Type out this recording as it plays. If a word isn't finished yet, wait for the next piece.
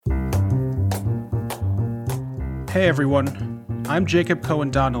Hey everyone, I'm Jacob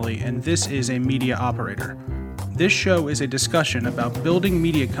Cohen Donnelly, and this is A Media Operator. This show is a discussion about building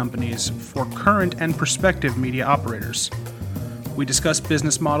media companies for current and prospective media operators. We discuss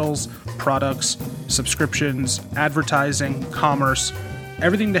business models, products, subscriptions, advertising, commerce,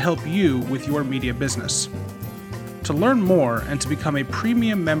 everything to help you with your media business. To learn more and to become a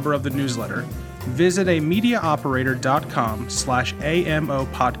premium member of the newsletter, visit amediaoperator.com/AMO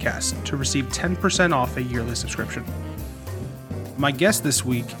podcast to receive 10% off a yearly subscription. My guest this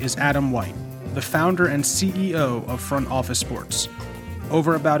week is Adam White, the founder and CEO of Front Office Sports.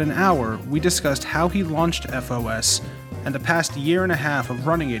 Over about an hour, we discussed how he launched FOS and the past year and a half of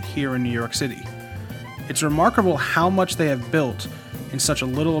running it here in New York City. It's remarkable how much they have built in such a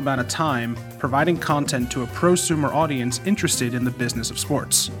little amount of time, providing content to a prosumer audience interested in the business of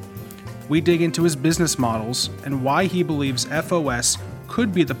sports. We dig into his business models and why he believes FOS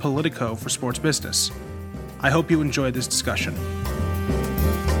could be the Politico for sports business. I hope you enjoy this discussion.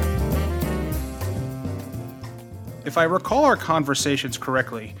 If I recall our conversations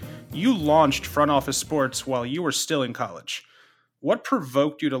correctly, you launched Front Office Sports while you were still in college. What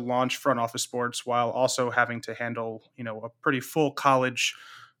provoked you to launch Front Office Sports while also having to handle, a pretty full college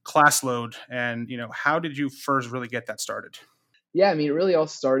class load? And, how did you first really get that started? Yeah, it really all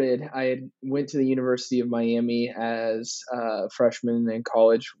started. I went to the University of Miami as a freshman in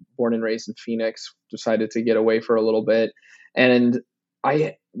college, born and raised in Phoenix, decided to get away for a little bit. And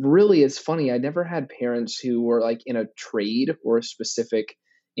it's funny, I never had parents who were like in a trade or a specific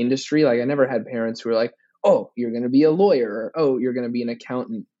industry. Like I never had parents who were like, oh, you're going to be a lawyer, or oh, you're going to be an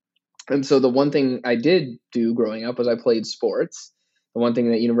accountant. And so the one thing I did do growing up was I played sports. The one thing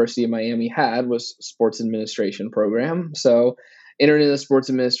that University of Miami had was sports administration program. So entered in the sports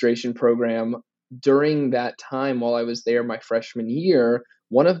administration program. During that time while I was there my freshman year,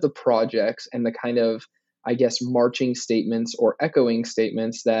 one of the projects and the kind of, marching statements or echoing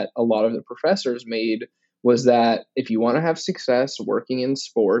statements that a lot of the professors made was that if you want to have success working in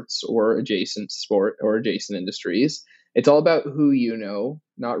sports or adjacent sport or adjacent industries, it's all about who you know,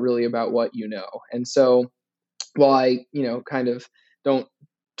 not really about what you know. And so while I, kind of don't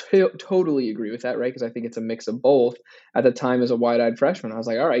totally agree with that, right? Because I think it's a mix of both. At the time as a wide-eyed freshman, I was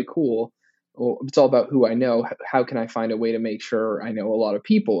like, all right, cool. Well, it's all about who I know. How can I find a way to make sure I know a lot of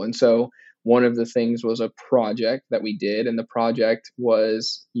people? And so one of the things was a project that we did. And the project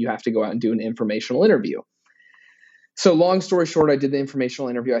was you have to go out and do an informational interview. So long story short, I did the informational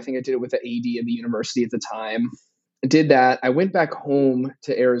interview. I think I did it with the AD of the university at the time. I did that. I went back home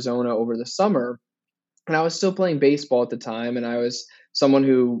to Arizona over the summer, and I was still playing baseball at the time. And I was someone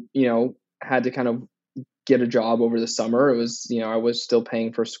who, had to kind of get a job over the summer. It was, I was still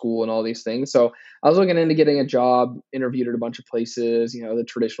paying for school and all these things. So I was looking into getting a job, interviewed at a bunch of places, the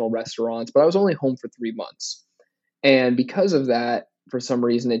traditional restaurants, but I was only home for 3 months. And because of that, for some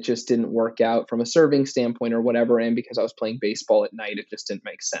reason, it just didn't work out from a serving standpoint or whatever. And because I was playing baseball at night, it just didn't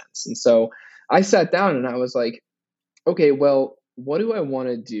make sense. And so I sat down and I was like, okay, well, what do I want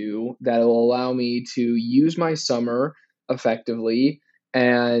to do that'll allow me to use my summer effectively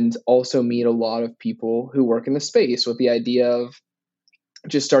and also meet a lot of people who work in the space, with the idea of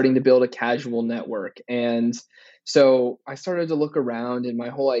just starting to build a casual network. And so I started to look around, and my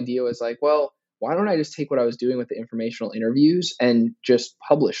whole idea was like, well, why don't I just take what I was doing with the informational interviews and just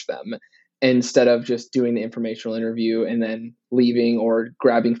publish them instead of just doing the informational interview and then leaving or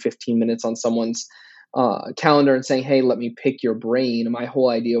grabbing 15 minutes on someone's calendar and saying, hey, let me pick your brain. My whole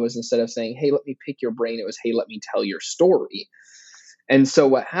idea was, instead of saying, hey, let me pick your brain, it was, hey, let me tell your story. And so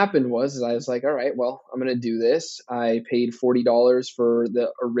what happened was I was like, all right, well, I'm going to do this. I paid $40 for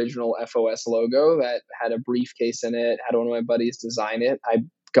the original FOS logo that had a briefcase in it, had one of my buddies design it. I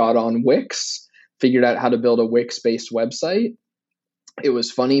got on Wix, figured out how to build a Wix-based website. It was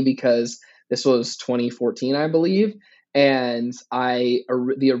funny because this was 2014, I believe. And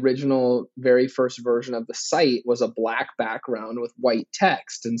the original very first version of the site was a black background with white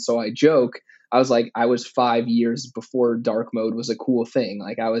text. And so I joke, I was like, I was 5 years before dark mode was a cool thing.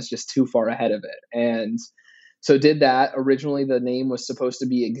 Like I was just too far ahead of it. And so did that. Originally, the name was supposed to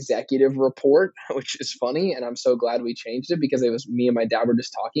be Executive Report, which is funny. And I'm so glad we changed it, because it was me and my dad were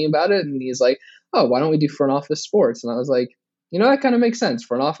just talking about it. And he's like, oh, why don't we do Front Office Sports? And I was like, that kind of makes sense.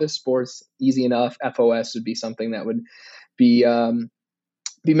 Front Office Sports, easy enough. FOS would be something that would be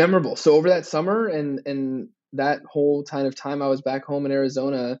memorable. So over that summer and that whole kind of time I was back home in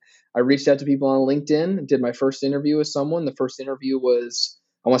Arizona, I reached out to people on LinkedIn, did my first interview with someone. The first interview was,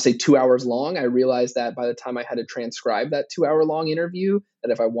 I want to say, 2 hours long. I realized that by the time I had to transcribe that 2 hour long interview,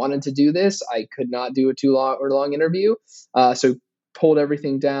 that if I wanted to do this, I could not do a 2 hour long interview. So pulled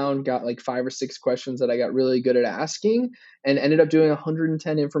everything down, got like 5 or 6 questions that I got really good at asking, and ended up doing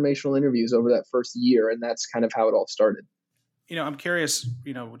 110 informational interviews over that first year. And that's kind of how it all started. I'm curious,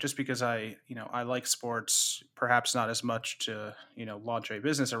 just because I like sports, perhaps not as much to, launch a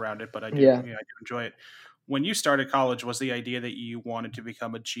business around it, but Yeah. I do enjoy it. When you started college, was the idea that you wanted to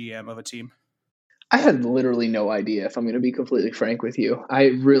become a GM of a team? I had literally no idea, if I'm going to be completely frank with you. I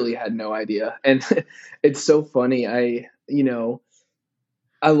really had no idea. And it's so funny. I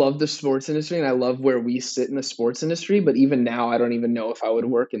love the sports industry and I love where we sit in the sports industry, but even now I don't even know if I would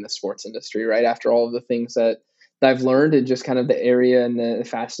work in the sports industry, right? After all of the things that I've learned and just kind of the area and the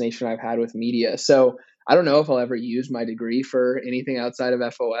fascination I've had with media. So I don't know if I'll ever use my degree for anything outside of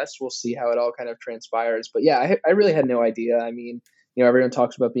FOS. We'll see how it all kind of transpires. But yeah, I really had no idea. I mean, everyone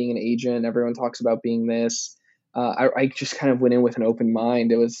talks about being an agent. Everyone talks about being this. I just kind of went in with an open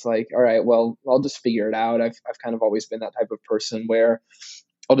mind. It was like, all right, well, I'll just figure it out. I've kind of always been that type of person where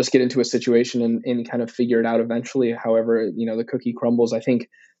I'll just get into a situation and kind of figure it out eventually. However, the cookie crumbles. I think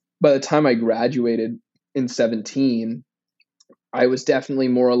by the time I graduated in 17, I was definitely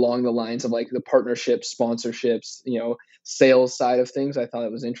more along the lines of like the partnerships, sponsorships, sales side of things. I thought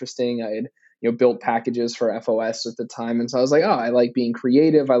it was interesting. I had, built packages for FOS at the time. And so I was like, oh, I like being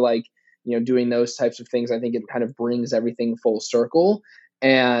creative. I like, doing those types of things. I think it kind of brings everything full circle.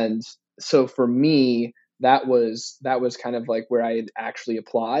 And so for me, that was kind of like where I had actually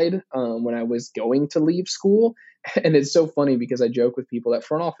applied when I was going to leave school. And it's so funny because I joke with people that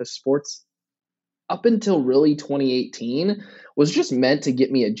front office sports up until really 2018 was just meant to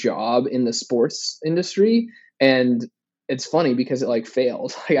get me a job in the sports industry. And it's funny because it like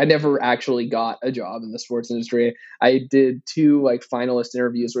failed. Like I never actually got a job in the sports industry. I did 2 like finalist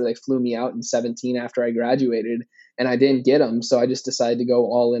interviews where they flew me out in 17 after I graduated and I didn't get them. So I just decided to go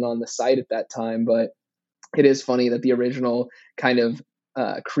all in on the site at that time. But it is funny that the original kind of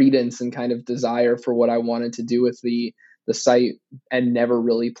credence and kind of desire for what I wanted to do with the site and never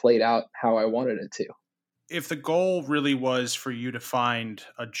really played out how I wanted it to. If the goal really was for you to find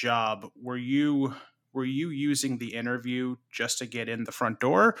a job, were you using the interview just to get in the front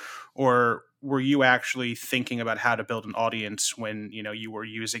door, or were you actually thinking about how to build an audience when you were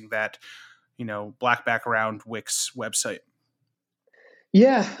using that black background Wix website?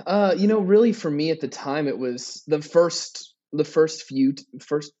 Yeah, really for me at the time, it was the first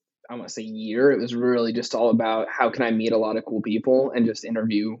I want to say year. It was really just all about how can I meet a lot of cool people and just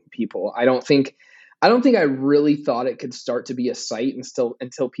interview people. I don't think I really thought it could start to be a site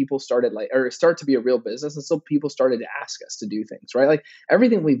until people started or start to be a real business until people started to ask us to do things, right? Like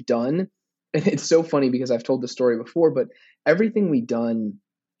everything we've done, and it's so funny because I've told the story before, but everything we've done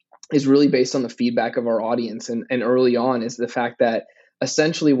is really based on the feedback of our audience. And early on is the fact that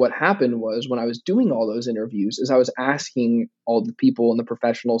essentially what happened was when I was doing all those interviews is I was asking all the people and the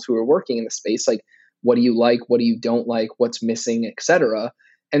professionals who were working in the space, like, what do you like? What do you don't like? What's missing, etc.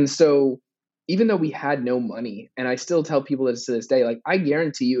 And so even though we had no money, and I still tell people this to this day, like I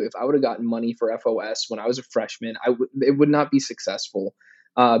guarantee you, if I would have gotten money for FOS when I was a freshman, it would not be successful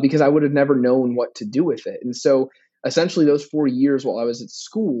because I would have never known what to do with it. And so essentially those 4 years while I was at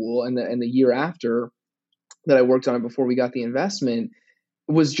school and the year after that I worked on it before we got the investment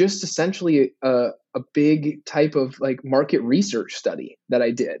was just essentially a big type of like market research study that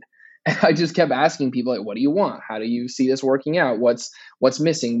I did. And I just kept asking people like, what do you want? How do you see this working out? What's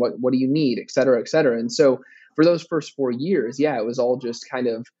missing? What do you need? Et cetera, et cetera. And so for those first 4 years, yeah, it was all just kind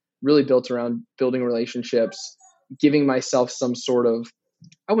of really built around building relationships, giving myself some sort of,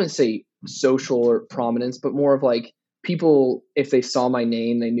 I wouldn't say social or prominence, but more of like people, if they saw my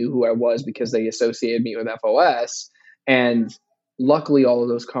name, they knew who I was because they associated me with FOS. And luckily, all of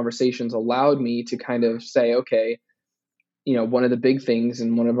those conversations allowed me to kind of say, okay, one of the big things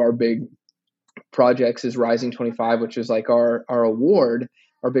and one of our big projects is Rising 25, which is like our award,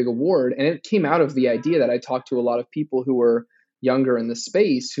 our big award. And it came out of the idea that I talked to a lot of people who were younger in the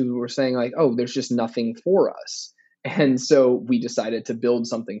space who were saying like, oh, there's just nothing for us. And so we decided to build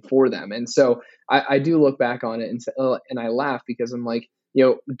something for them. And so I do look back on it and say, oh, and I laugh because I'm like,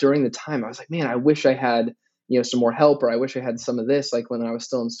 during the time I was like, man, I wish I had, some more help, or I wish I had some of this, like when I was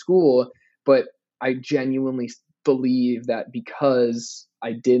still in school. But I genuinely believe that because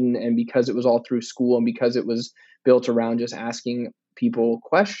I didn't, and because it was all through school, and because it was built around just asking people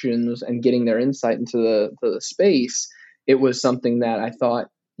questions and getting their insight into the space, it was something that I thought,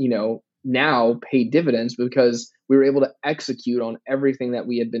 now paid dividends because we were able to execute on everything that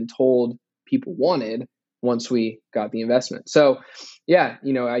we had been told people wanted once we got the investment. So yeah,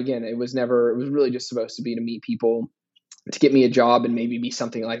 again, it was really just supposed to be to meet people, to get me a job, and maybe be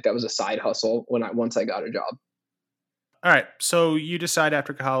something like that was a side hustle once I got a job. All right. So you decide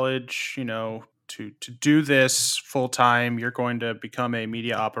after college, to do this full time. You're going to become a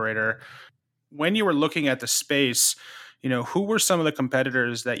media operator. When you were looking at the space, who were some of the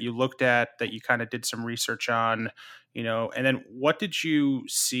competitors that you looked at that you kind of did some research on, and then what did you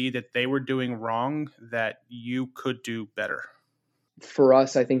see that they were doing wrong that you could do better? For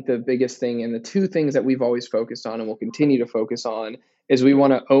us, I think the biggest thing and the two things that we've always focused on and will continue to focus on is we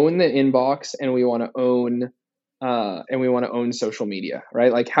want to own the inbox and we want to own social media,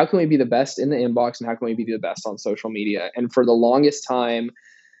 right? Like, how can we be the best in the inbox and how can we be the best on social media? And for the longest time,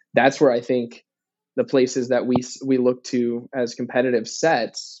 that's where I think the places that we look to as competitive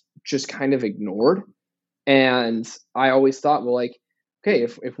sets just kind of ignored. And I always thought, well, like, okay,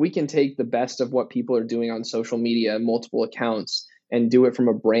 if we can take the best of what people are doing on social media, multiple accounts, and do it from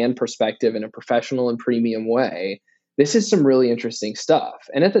a brand perspective in a professional and premium way, this is some really interesting stuff.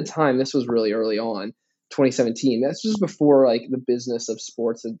 And at the time, this was really early on, 2017. That's just before like the business of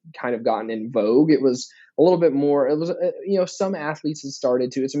sports had kind of gotten in vogue. It was a little bit more. It was some athletes had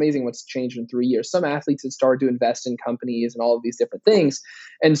started to. It's amazing what's changed in 3 years. Some athletes had started to invest in companies and all of these different things,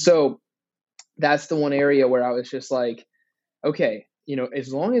 and so that's the one area where I was just like, okay,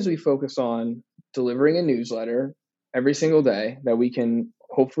 as long as we focus on delivering a newsletter every single day that we can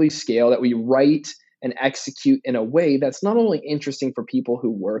hopefully scale, that we write and execute in a way that's not only interesting for people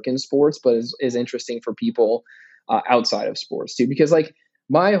who work in sports, but is interesting for people outside of sports too. Because like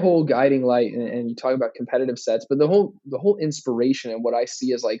my whole guiding light, and you talk about competitive sets, but the whole inspiration and what I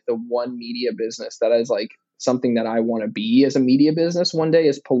see as like the one media business that is like something that I want to be as a media business one day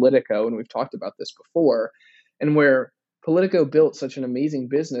is Politico. And we've talked about this before, and where Politico built such an amazing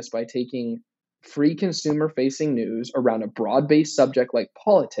business by taking free consumer facing news around a broad based subject like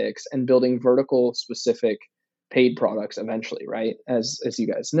politics and building vertical specific paid products eventually, right? As you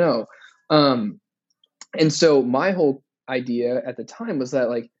guys know. And so my whole idea at the time was that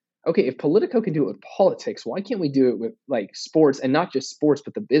like, okay, if Politico can do it with politics, why can't we do it with like sports, and not just sports,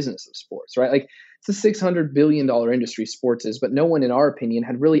 but the business of sports, right? Like it's a $600 billion industry sports is, but no one in our opinion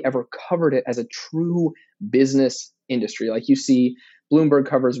had really ever covered it as a true business industry. Like you see Bloomberg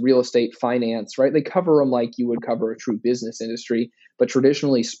covers real estate, finance, right? They cover them like you would cover a true business industry, but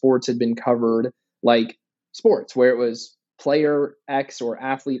traditionally sports had been covered like sports, where it was player X or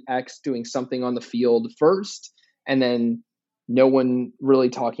athlete X doing something on the field first, and then no one really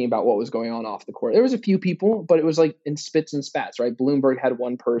talking about what was going on off the court. There was a few people, but it was like in spits and spats, right? Bloomberg had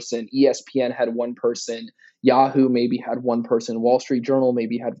one person, ESPN had one person, Yahoo maybe had one person, Wall Street Journal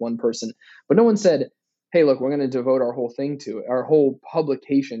maybe had one person, but no one said, hey, look, we're going to devote our whole thing to it, our whole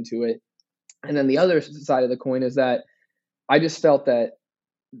publication to it. And then the other side of the coin is that I just felt that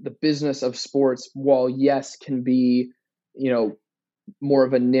the business of sports, while yes, can be, more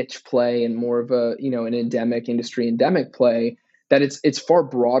of a niche play and more of a, an endemic play, that it's far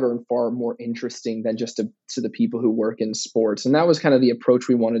broader and far more interesting than just to the people who work in sports. And that was kind of the approach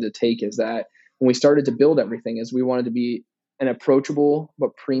we wanted to take, is that when we started to build everything, is we wanted to be an approachable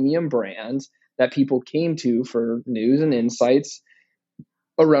but premium brand that people came to for news and insights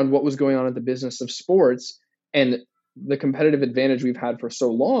around what was going on in the business of sports. And the competitive advantage we've had for so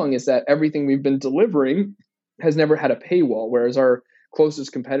long is that everything we've been delivering has never had a paywall, whereas our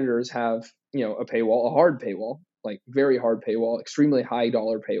closest competitors have, a paywall, a hard paywall, like very hard paywall, extremely high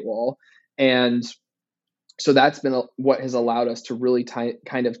dollar paywall. And so that's been what has allowed us to really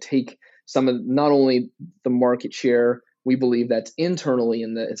kind of take some of not only the market share we believe that's internally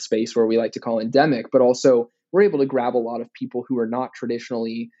in the space where we like to call endemic, but also we're able to grab a lot of people who are not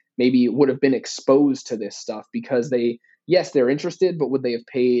traditionally maybe would have been exposed to this stuff because they're interested, but would they have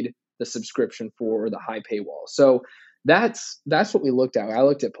paid the subscription for the high paywall? So that's what we looked at. I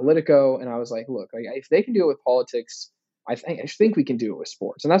looked at Politico and I was like, look, like, if they can do it with politics, I think we can do it with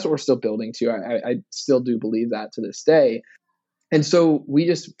sports. And that's what we're still building to. I still do believe that to this day. And so we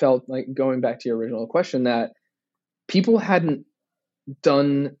just felt like, going back to your original question, that people hadn't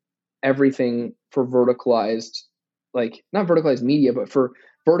done everything for verticalized, like not verticalized media, but for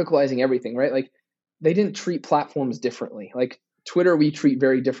verticalizing everything, right? Like they didn't treat platforms differently. Like Twitter, we treat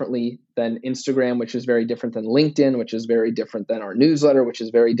very differently than Instagram, which is very different than LinkedIn, which is very different than our newsletter, which is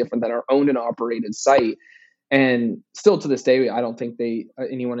very different than our owned and operated site. And still to this day, I don't think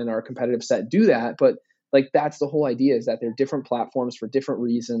anyone in our competitive set do that. But like that's the whole idea, is that they're different platforms for different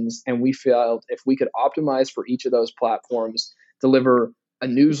reasons. And we felt if we could optimize for each of those platforms, deliver a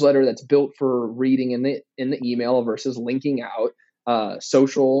newsletter that's built for reading in the email versus linking out,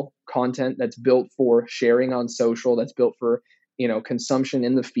 social content that's built for sharing on social, that's built for consumption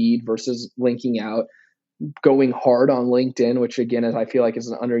in the feed versus linking out, going hard on LinkedIn, which again, as I feel like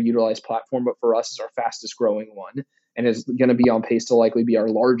is an underutilized platform, but for us is our fastest growing one. and is going to be on pace to likely be our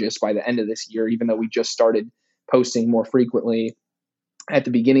largest by the end of this year, even though we just started posting more frequently at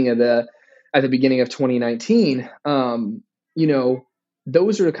the beginning of 2019.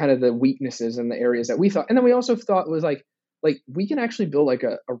 Those are kind of the weaknesses and the areas that we thought. And then we also thought was like we can actually build like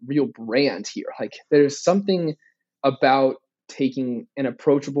a real brand here. Like there's something about taking an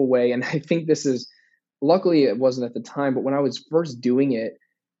approachable way. And I think this is, luckily it wasn't at the time, but when I was first doing it,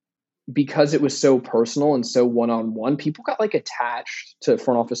 because it was so personal and so one-on-one, people got like attached to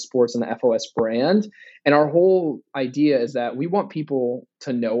front office sports and the FOS brand. And our whole idea is that we want people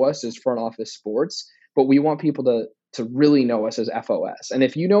to know us as front office sports, but we want people to really know us as FOS. And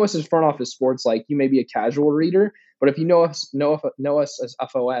if you know us as front office sports, like you may be a casual reader, but if you know us as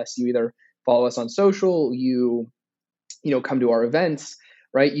FOS, you either follow us on social, you come to our events,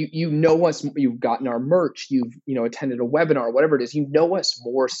 right? You know us, you've gotten our merch, you've attended a webinar, whatever it is, you know us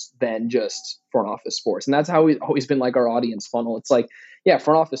more than just front office sports. And that's how we've always been like our audience funnel. It's like, yeah,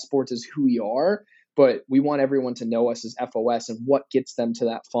 front office sports is who we are, but we want everyone to know us as FOS and what gets them to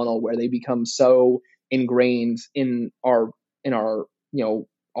that funnel where they become so ingrained in our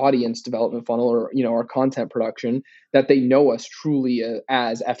audience development funnel, or our content production, that they know us truly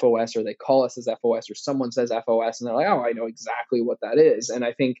as FOS, or they call us as FOS, or someone says FOS and they're like, oh, I know exactly what that is. And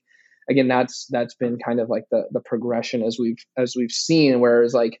I think, again, that's been kind of like the progression as we've seen,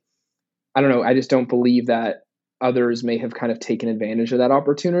 whereas like, I don't know, I just don't believe that others may have kind of taken advantage of that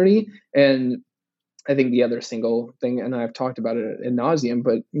opportunity. And I think the other single thing, and I've talked about it ad nauseum,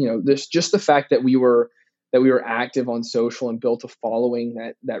 but there's just the fact that we were active on social and built a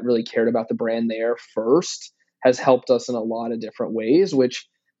following that really cared about the brand there first, has helped us in a lot of different ways, which,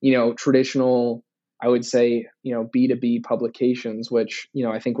 traditional, I would say, B2B publications, which,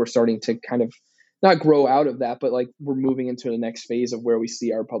 I think we're starting to kind of not grow out of that, but like we're moving into the next phase of where we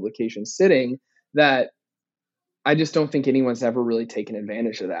see our publication sitting, that I just don't think anyone's ever really taken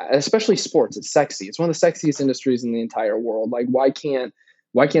advantage of that, especially sports. It's sexy. It's one of the sexiest industries in the entire world. Like, why can't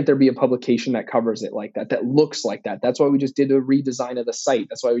there be a publication that covers it like that looks like that? That's why we just did a redesign of the site.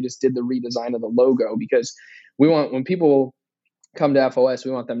 That's why we just did the redesign of the logo, because we want, when people come to FOS,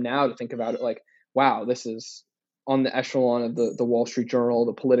 we want them now to think about it like, wow, this is on the echelon of the Wall Street Journal,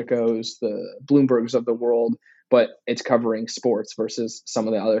 the Politicos, the Bloombergs of the world, but it's covering sports versus some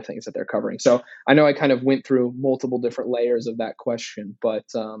of the other things that they're covering. So I know I kind of went through multiple different layers of that question, but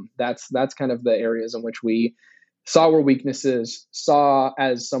that's kind of the areas in which we saw were weaknesses, saw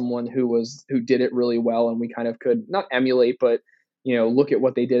as someone who did it really well, and we kind of could not emulate, but look at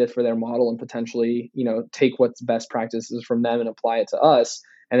what they did for their model and potentially take what's best practices from them and apply it to us,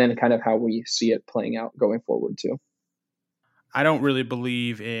 and then kind of how we see it playing out going forward too. I don't really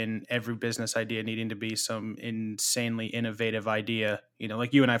believe in every business idea needing to be some insanely innovative idea.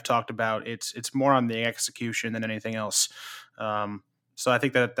 Like you and I've talked about, it's more on the execution than anything else. So I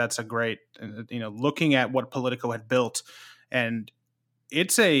think that's a great, looking at what Politico had built, and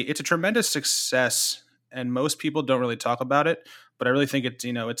it's a tremendous success, and most people don't really talk about it. But I really think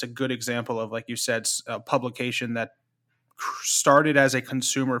it's a good example of, like you said, a publication that started as a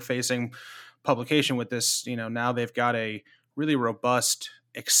consumer facing publication with this. Now they've got a really robust,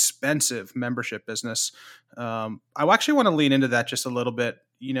 expensive membership business. I actually want to lean into that just a little bit.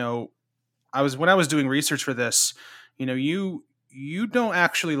 When I was doing research for this, you don't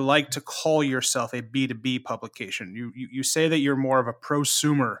actually like to call yourself a B2B publication. You say that you're more of a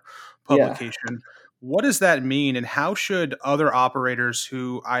prosumer publication. Yeah. What does that mean, and how should other operators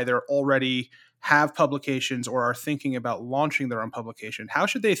who either already have publications or are thinking about launching their own publication, how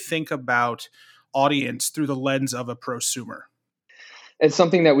should they think about audience through the lens of a prosumer? It's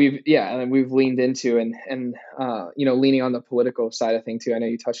something that we've leaned into, and leaning on the political side of things too. I know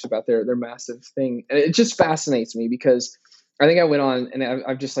you touched about their massive thing, and it just fascinates me because I think I went on, and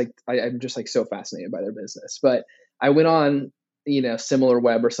I'm just so fascinated by their business. But I went on,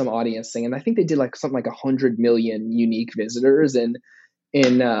 SimilarWeb or some audience thing, and I think they did like something like 100 million unique visitors in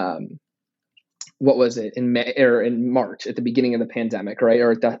what was it, in May or in March, at the beginning of the pandemic, right?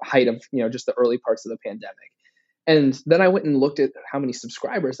 Or at the height of, just the early parts of the pandemic. And then I went and looked at how many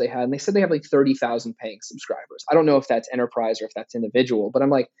subscribers they had, and they said they have like 30,000 paying subscribers. I don't know if that's enterprise or if that's individual, but I'm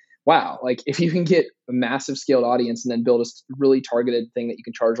like, wow, like if you can get a massive scaled audience and then build a really targeted thing that you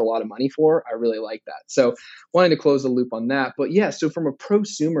can charge a lot of money for, I really like that. So wanted to close the loop on that. But yeah, so from a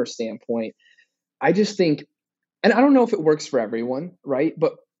prosumer standpoint, I just think, and I don't know if it works for everyone, right?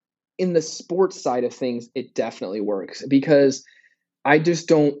 But in the sports side of things, it definitely works, because I just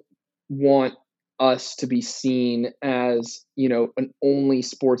don't want us to be seen as, an only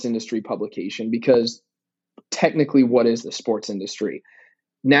sports industry publication, because technically, what is the sports industry?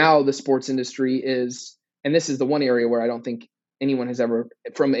 Now the sports industry is and this is the one area where I don't think anyone has ever,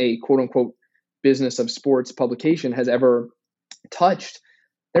 from a quote unquote business of sports publication, has ever touched.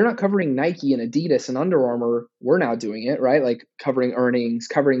 They're not covering Nike and Adidas and Under Armour. We're now doing it, right? Like covering earnings,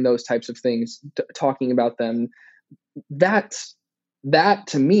 covering those types of things, talking about them. That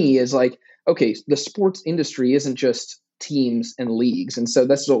to me is like, okay, the sports industry isn't just teams and leagues. And so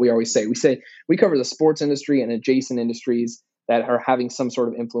that's what we always say. We say we cover the sports industry and adjacent industries that are having some sort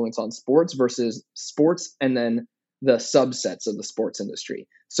of influence on sports versus sports and then the subsets of the sports industry.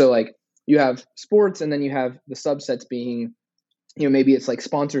 So like you have sports and then you have the subsets being, maybe it's like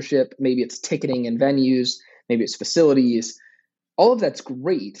sponsorship, maybe it's ticketing and venues, maybe it's facilities. All of that's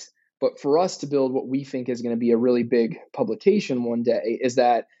great. But for us to build what we think is going to be a really big publication one day is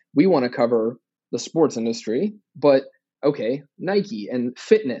that we want to cover the sports industry, but okay, Nike and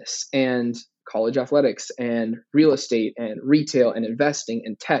fitness and college athletics and real estate and retail and investing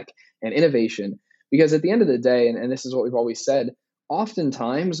and tech and innovation. Because at the end of the day, and this is what we've always said,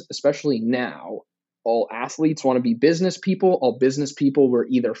 oftentimes, especially now, all athletes want to be business people. All business people were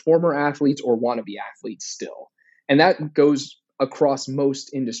either former athletes or want to be athletes still. And that goes across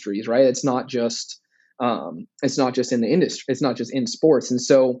most industries, right? It's not just in the industry. It's not just in sports. And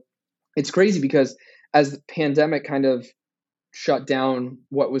so it's crazy because as the pandemic kind of shut down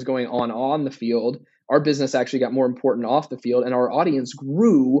what was going on the field, our business actually got more important off the field, and our audience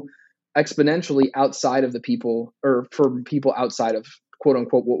grew exponentially outside of the people, or for people outside of quote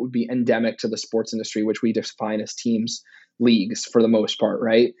unquote what would be endemic to the sports industry, which we define as teams, leagues for the most part,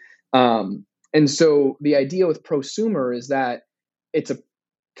 right? And so the idea with prosumer is that it's a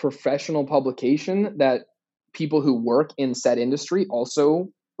professional publication that people who work in said industry also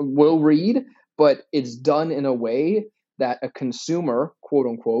will read, but it's done in a way that a consumer, quote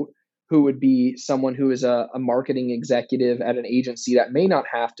unquote, who would be someone who is a marketing executive at an agency that may not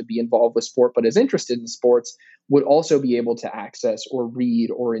have to be involved with sport but is interested in sports, would also be able to access or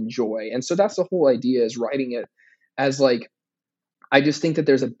read or enjoy. And so that's the whole idea, is writing it as like, I just think that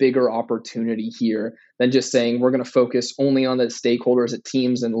there's a bigger opportunity here than just saying we're going to focus only on the stakeholders at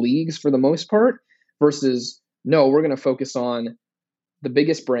teams and leagues for the most part, versus no, we're going to focus on the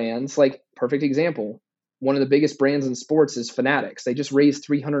biggest brands. Like, perfect example, one of the biggest brands in sports is Fanatics. They just raised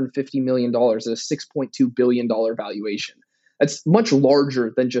 $350 million at a $6.2 billion valuation. That's much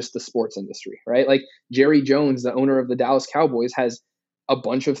larger than just the sports industry, right? Like Jerry Jones, the owner of the Dallas Cowboys, has a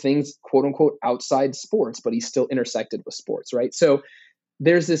bunch of things, quote unquote, outside sports, but he's still intersected with sports, right? So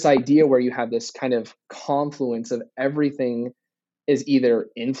there's this idea where you have this kind of confluence of everything is either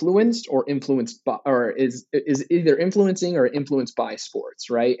influenced or influenced by, or is either influencing or influenced by sports,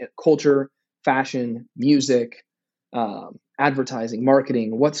 right? Culture, fashion, music, advertising,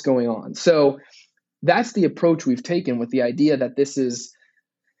 marketing, what's going on. So that's the approach we've taken, with the idea that this is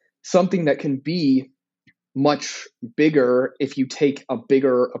something that can be much bigger if you take a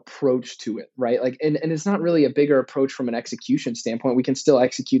bigger approach to it, right? Like, and it's not really a bigger approach from an execution standpoint. We can still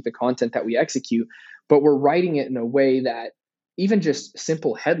execute the content that we execute, but we're writing it in a way that even just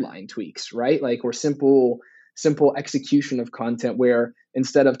simple headline tweaks, right? Like, we're simple execution of content where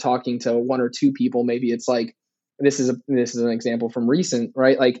instead of talking to one or two people, maybe it's like, this is an example from recent,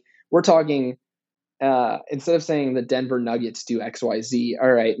 right? Like, we're talking, instead of saying the Denver Nuggets do XYZ,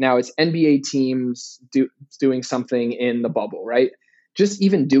 all right, now it's NBA teams doing something in the bubble, right? Just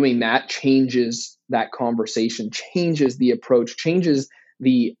even doing that changes that conversation, changes the approach, changes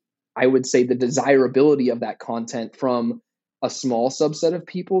I would say, the desirability of that content from a small subset of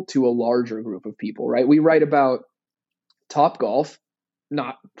people to a larger group of people, right? We write about Topgolf,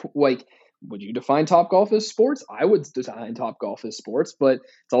 not like, would you define Topgolf as sports? I would define Topgolf as sports, but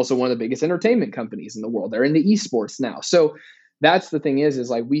it's also one of the biggest entertainment companies in the world. They're into esports now. So that's the thing is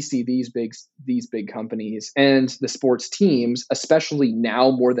like, we see these big companies and the sports teams, especially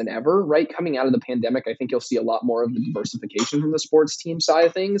now more than ever, right? Coming out of the pandemic, I think you'll see a lot more of the diversification from the sports team side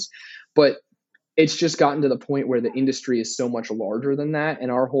of things, but it's just gotten to the point where the industry is so much larger than that. And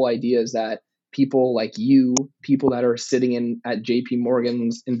our whole idea is that people like you, people that are sitting at JP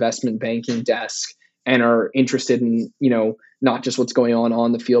Morgan's investment banking desk and are interested in, not just what's going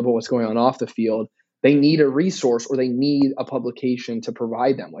on the field, but what's going on off the field, they need a resource or they need a publication to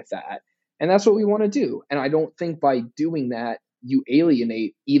provide them with that. And that's what we want to do. And I don't think by doing that, you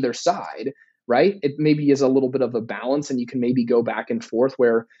alienate either side, right? It maybe is a little bit of a balance, and you can maybe go back and forth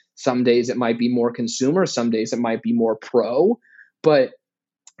where some days it might be more consumer, some days it might be more pro. But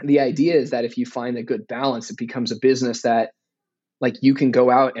the idea is that if you find a good balance, it becomes a business that, like, you can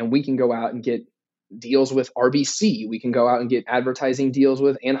go out and we can go out and get deals with RBC. We can go out and get advertising deals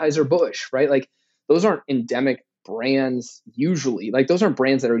with Anheuser-Busch, right? Like, those aren't endemic brands usually. Like, those aren't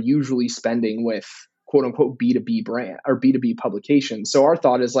brands that are usually spending with quote unquote B2B brand or B2B publication. So our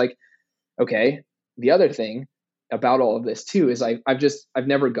thought is like, okay, the other thing about all of this too is I've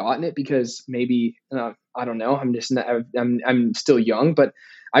never gotten it because maybe I don't know, I'm still young, but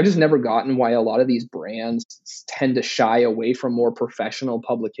I've just never gotten why a lot of these brands tend to shy away from more professional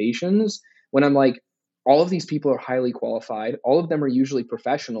publications when I'm like, all of these people are highly qualified, all of them are usually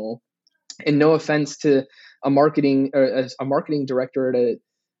professional, and no offense to a marketing director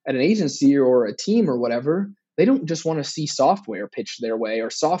at an agency or a team or whatever, they don't just want to see software pitched their way or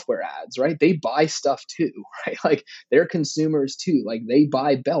software ads, right? They buy stuff too, right? Like they're consumers too. Like they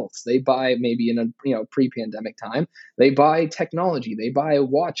buy belts, they buy maybe in a pre-pandemic time, they buy technology, they buy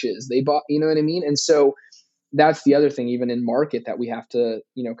watches, they buy, you know what I mean? And so that's the other thing, even in market, that we have to,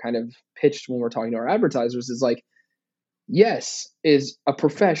 kind of pitch when we're talking to our advertisers is like, yes, is a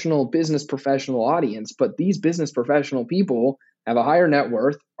business professional audience, but these business professional people have a higher net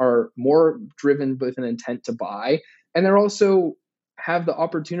worth, are more driven with an intent to buy, and they're also have the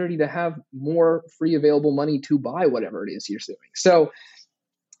opportunity to have more free available money to buy whatever it is you're doing. So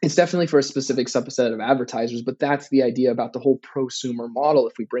it's definitely for a specific subset of advertisers, but that's the idea about the whole prosumer model.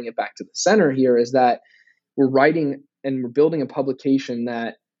 If we bring it back to the center here, is that we're writing and we're building a publication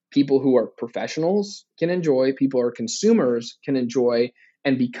that people who are professionals can enjoy, people who are consumers can enjoy.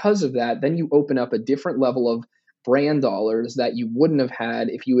 And because of that, then you open up a different level of brand dollars that you wouldn't have had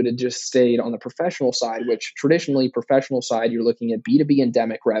if you would have just stayed on the professional side, which traditionally professional side, you're looking at B2B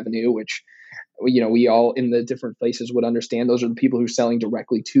endemic revenue, which, we all in the different places would understand. Those are the people who are selling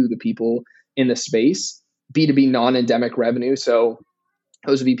directly to the people in the space. B2B non-endemic revenue. So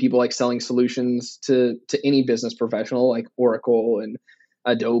those would be people like selling solutions to any business professional like Oracle and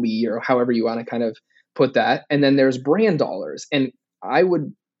Adobe or however you want to kind of put that. And then there's brand dollars. And I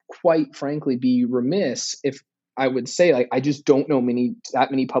would quite frankly be remiss if I would say like I just don't know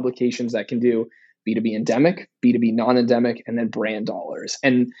that many publications that can do B2B endemic, B2B non-endemic, and then brand dollars.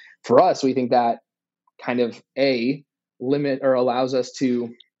 And for us, we think that kind of limit or allows us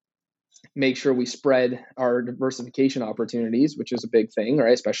to make sure we spread our diversification opportunities, which is a big thing,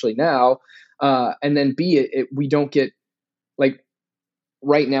 right? Especially now. And then we don't get like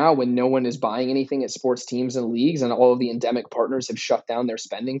right now when no one is buying anything at sports teams and leagues and all of the endemic partners have shut down their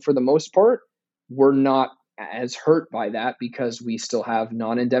spending for the most part, we're not as hurt by that because we still have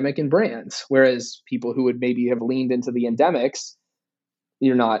non-endemic and brands. Whereas people who would maybe have leaned into the endemics,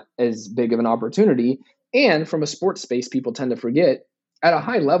 you're not as big of an opportunity. And from a sports space, people tend to forget at a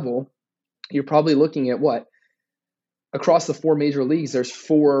high level, you're probably looking at what across the four major leagues, there's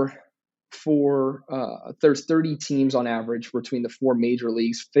there's 30 teams on average between the four major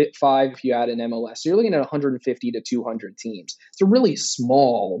leagues, 5 if you add an MLS. So you're looking at 150 to 200 teams. It's a really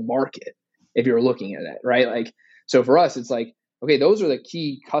small market if you're looking at it, right? Like, so for us, it's like, okay, those are the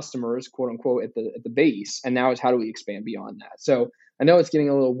key customers, quote unquote, at the base. And now it's how do we expand beyond that? So I know it's getting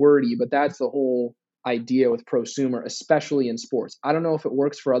a little wordy, but that's the whole idea with prosumer, especially in sports. I don't know if it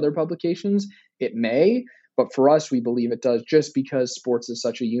works for other publications. It may, but for us, we believe it does just because sports is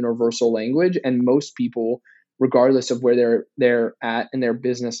such a universal language, and most people, regardless of where they're at in their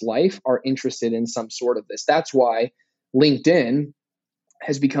business life, are interested in some sort of this. That's why LinkedIn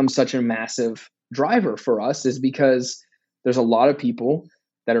has become such a massive driver for us, is because there's a lot of people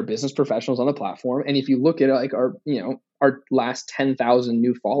that are business professionals on the platform. And if you look at like our last 10,000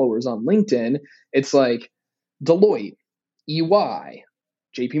 new followers on LinkedIn, it's like Deloitte, EY,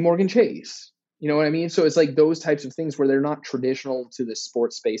 JP Morgan Chase. You know what I mean? So it's like those types of things where they're not traditional to the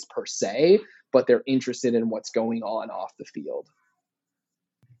sports space per se, but they're interested in what's going on off the field.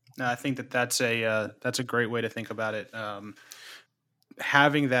 No, I think that's a great way to think about it.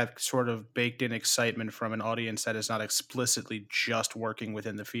 Having that sort of baked in excitement from an audience that is not explicitly just working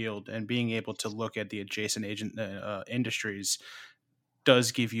within the field, and being able to look at the adjacent industries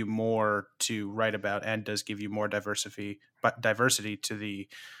does give you more to write about, and does give you more diversity to the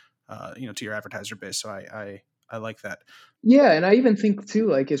to your advertiser base. So I like that. Yeah, and I even think too,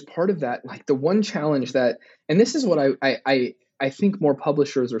 like as part of that, like the one challenge that, and this is what I think more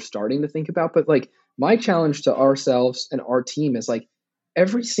publishers are starting to think about, but like my challenge to ourselves and our team is like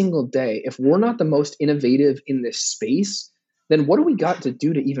every single day, if we're not the most innovative in this space, then what do we got to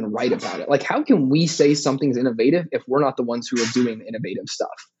do to even write about it? Like, how can we say something's innovative if we're not the ones who are doing the innovative stuff?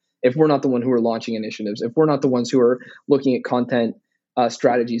 If we're not the one who are launching initiatives, if we're not the ones who are looking at content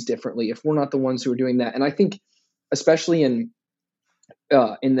strategies differently, if we're not the ones who are doing that. And I think, especially in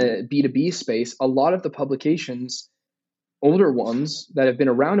the B2B space, a lot of the publications, older ones that have been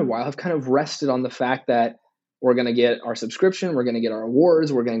around a while, have kind of rested on the fact that we're going to get our subscription, we're going to get our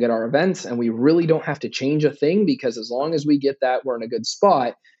awards, we're going to get our events, and we really don't have to change a thing because as long as we get that, we're in a good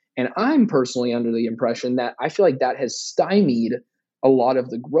spot. And I'm personally under the impression that I feel like that has stymied a lot of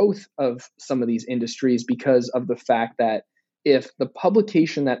the growth of some of these industries because of the fact that if the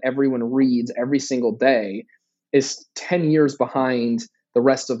publication that everyone reads every single day is 10 years behind the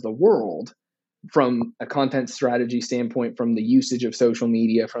rest of the world from a content strategy standpoint, from the usage of social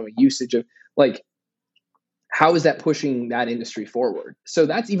media, from a usage of like, how is that pushing that industry forward? So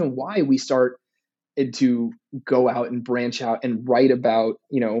that's even why we start to go out and branch out and write about,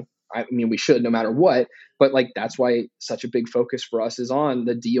 I mean, we should no matter what, but like, that's why such a big focus for us is on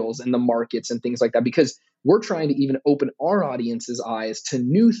the deals and the markets and things like that, because we're trying to even open our audience's eyes to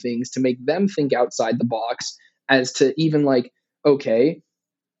new things, to make them think outside the box, as to even like, okay,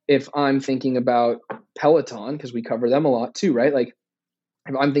 if I'm thinking about Peloton, because we cover them a lot too, right? Like,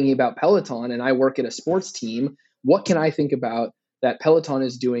 if I'm thinking about Peloton and I work at a sports team, what can I think about that Peloton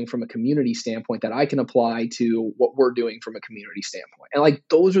is doing from a community standpoint that I can apply to what we're doing from a community standpoint? And like,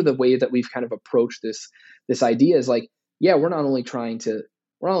 those are the ways that we've kind of approached this idea is like, yeah, we're not only trying to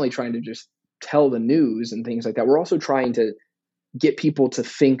just tell the news and things like that. We're also trying to get people to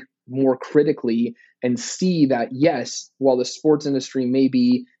think more critically and see that, yes, while the sports industry may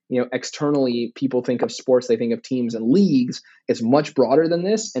be, externally people think of sports, they think of teams and leagues, it's much broader than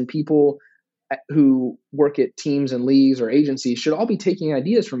this. And people who work at teams and leagues or agencies should all be taking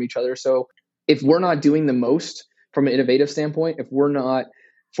ideas from each other. So if we're not doing the most from an innovative standpoint, if we're not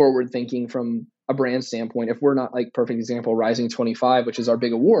forward thinking from a brand standpoint, if we're not, like, perfect example, Rising 25, which is our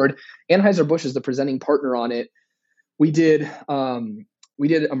big award, Anheuser-Busch is the presenting partner on it. We did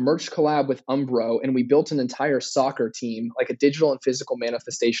a merch collab with Umbro, and we built an entire soccer team, like a digital and physical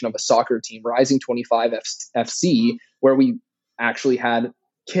manifestation of a soccer team, Rising 25 FC, where we actually had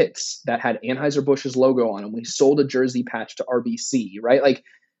kits that had Anheuser-Busch's logo on them. We sold a jersey patch to RBC, right? Like,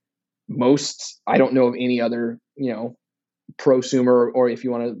 I don't know of any other, prosumer, or if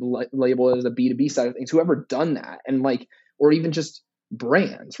you want to label it as a B2B side of things, who ever done that. And like, or even just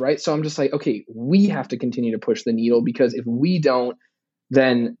brands, right? So I'm just like, okay, we have to continue to push the needle, because if we don't,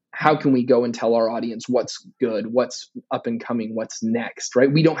 then how can we go and tell our audience what's good, what's up and coming, what's next,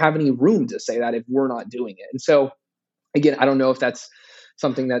 right? We don't have any room to say that if we're not doing it. And so, again, I don't know if that's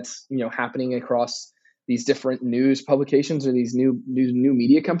something that's, happening across these different news publications or these new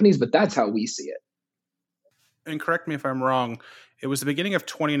media companies, but that's how we see it. And correct me if I'm wrong, it was the beginning of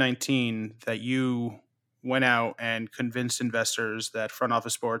 2019 that you went out and convinced investors that Front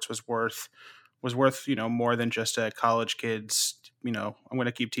Office Sports was worth, more than just a college kid's, I'm going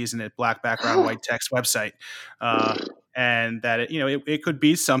to keep teasing it, black background, white text website. And that, it could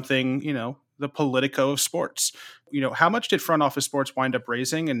be something, the Politico of sports. How much did Front Office Sports wind up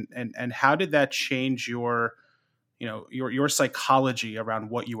raising, and how did that change your psychology around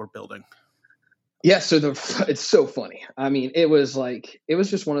what you were building? Yeah, so it's so funny. I mean, it was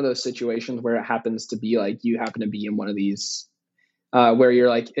just one of those situations where it happens to be like you happen to be in one of these where you're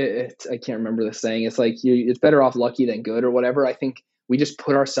like, I can't remember the saying. It's like it's better off lucky than good or whatever. I think we just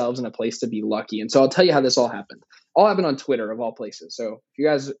put ourselves in a place to be lucky. And so I'll tell you how this all happened. All happened on Twitter, of all places. So if you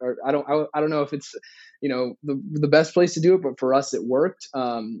guys are, I don't know if it's, the best place to do it, but for us, it worked.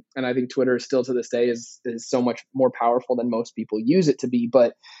 And I think Twitter still to this day is so much more powerful than most people use it to be.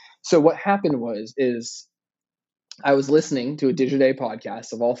 But so what happened is I was listening to a Digiday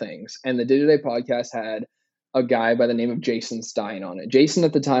podcast, of all things, and the Digiday podcast had a guy by the name of Jason Stein on it. Jason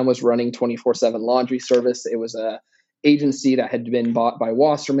at the time was running 24/7 Laundry Service. It was a agency that had been bought by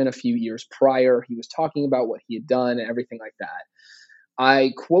Wasserman a few years prior. He was talking about what he had done and everything like that.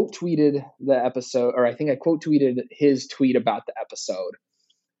 I quote tweeted the episode, or I think I quote tweeted his tweet about the episode.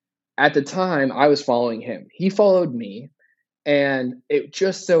 At the time, I was following him. He followed me. And it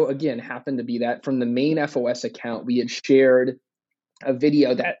just so, again, happened to be that from the main FOS account, we had shared a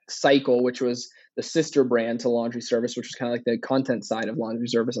video that Cycle, which was the sister brand to Laundry Service, which was kind of like the content side of Laundry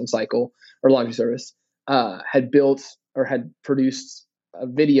Service and Cycle, or Laundry Service, had built or had produced a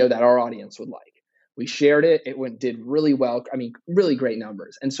video that our audience would like. We shared it. It did really well. I mean, really great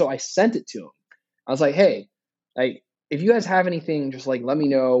numbers. And so I sent it to him. I was like, hey, if you guys have anything, just like, let me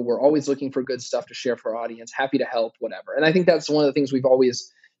know. We're always looking for good stuff to share for our audience. Happy to help, whatever. And I think that's one of the things we've always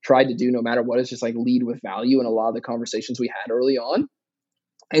tried to do, no matter what, is just like lead with value in a lot of the conversations we had early on.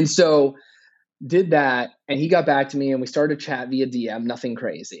 And so did that, and he got back to me, and we started to chat via DM, nothing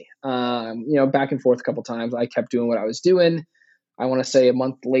crazy. Back and forth a couple times. I kept doing what I was doing. I want to say a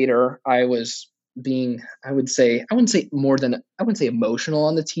month later, I was being, I wouldn't say emotional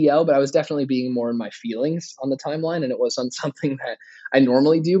on the TL, but I was definitely being more in my feelings on the timeline. And it wasn't something that I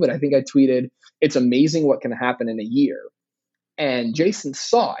normally do, but I think I tweeted, it's amazing what can happen in a year. And Jason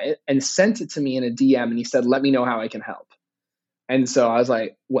saw it and sent it to me in a DM, and he said, let me know how I can help. And so I was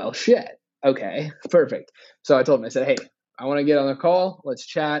like, well, shit. Okay, perfect. So I told him, I said, hey, I want to get on a call. Let's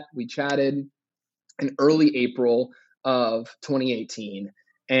chat. We chatted in early April of 2018.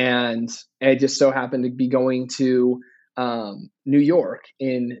 And I just so happened to be going to New York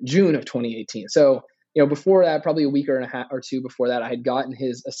in June of 2018. So, before that, probably a week or a half or two before that, I had gotten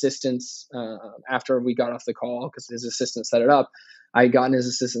his assistant's, after we got off the call, because his assistant set it up, I had gotten his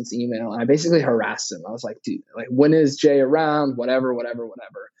assistant's email, and I basically harassed him. I was like, dude, like, when is Jay around? Whatever.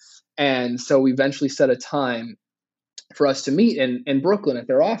 And so we eventually set a time for us to meet in Brooklyn at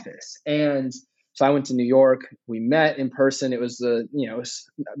their office. And so I went to New York. We met in person. It was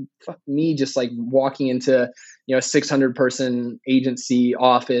me just like walking into, a 600 person agency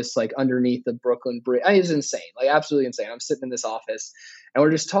office, like underneath the Brooklyn Bridge. It was insane, like absolutely insane. I'm sitting in this office and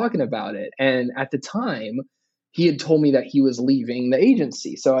we're just talking about it. And at the time, he had told me that he was leaving the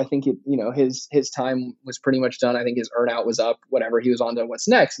agency. So I think his time was pretty much done. I think his earnout was up, whatever. He was on to what's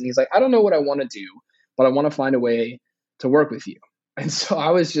next. And he's like, I don't know what I want to do, but I want to find a way to work with you. And so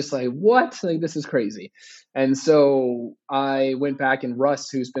I was just like, what? Like, this is crazy. And so I went back, and Russ,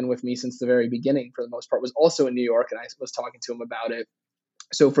 who's been with me since the very beginning for the most part, was also in New York, and I was talking to him about it.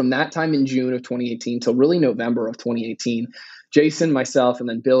 So from that time in June of 2018 till really November of 2018, Jason, myself, and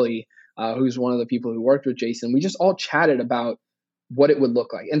then Billy, who's one of the people who worked with Jason, we just all chatted about what it would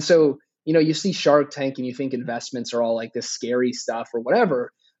look like. And so, you see Shark Tank and you think investments are all like this scary stuff or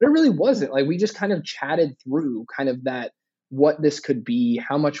whatever, but it really wasn't. Like, we just kind of chatted through kind of that, what this could be,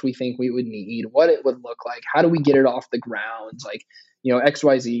 how much we think we would need, what it would look like, how do we get it off the ground, like,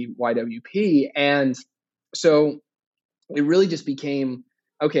 XYZ, YWP. And so it really just became,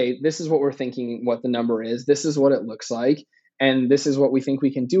 okay, this is what we're thinking, what the number is, this is what it looks like, and this is what we think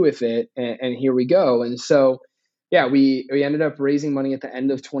we can do with it, and here we go. And so, yeah, we ended up raising money at the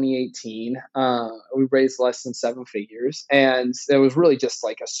end of 2018. We raised less than 7 figures, and it was really just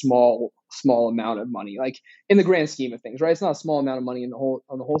like a small amount of money, like in the grand scheme of things, right? It's not a small amount of money on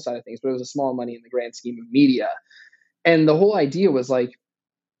the whole side of things, but it was a small money in the grand scheme of media. And the whole idea was like,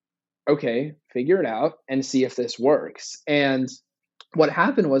 okay, figure it out and see if this works. And what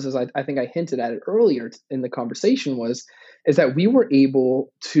happened was, is I think I hinted at it earlier in the conversation, is that we were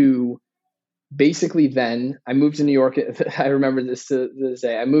able to basically, then I moved to New York. I remember this to this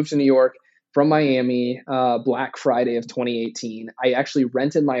day. I moved to New York from Miami, Black Friday of 2018. I actually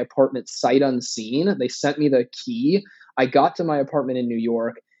rented my apartment sight unseen. They sent me the key. I got to my apartment in New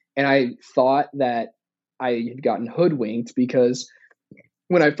York, and I thought that I had gotten hoodwinked, because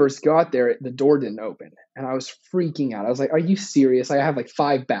when I first got there, the door didn't open, and I was freaking out. I was like, are you serious? I have like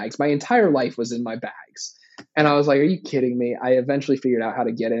 5 bags. My entire life was in my bags. And I was like, are you kidding me? I eventually figured out how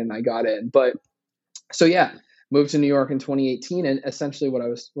to get in, and I got in. But so, yeah, moved to New York in 2018. And essentially what I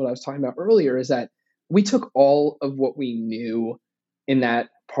was talking about earlier is that we took all of what we knew in that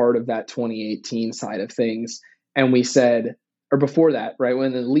part of that 2018 side of things. And we said, or before that, right,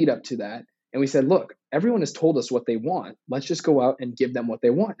 when the lead up to that, and we said, look, everyone has told us what they want. Let's just go out and give them what they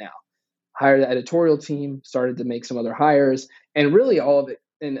want now. Hire the editorial team, started to make some other hires, and really all of it.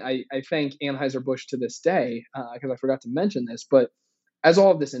 And I thank Anheuser-Busch to this day, because I forgot to mention this, but as all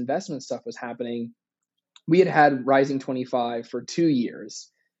of this investment stuff was happening, we had Rising 25 for 2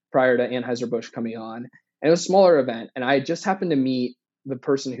 years prior to Anheuser-Busch coming on. And it was a smaller event. And I just happened to meet the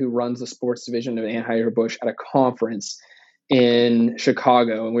person who runs the sports division of Anheuser-Busch at a conference in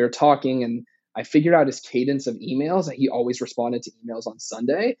Chicago. And we were talking, and I figured out his cadence of emails, that he always responded to emails on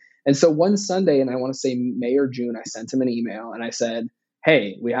Sunday. And so one Sunday, and I want to say May or June, I sent him an email and I said,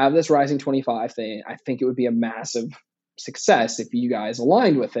 hey, we have this Rising 25 thing. I think it would be a massive success if you guys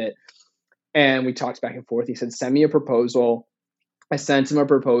aligned with it. And we talked back and forth. He said, send me a proposal. I sent him a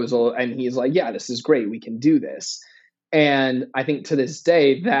proposal, and he's like, yeah, this is great. We can do this. And I think to this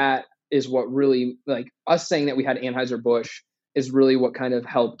day, that is what really, like, us saying that we had Anheuser-Busch is really what kind of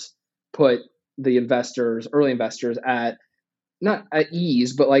helped put the investors, early investors, at not at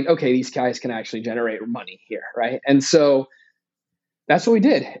ease, but like, okay, these guys can actually generate money here, right? And so that's what we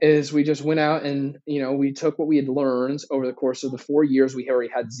did, is we just went out and, we took what we had learned over the course of the 4 years. We already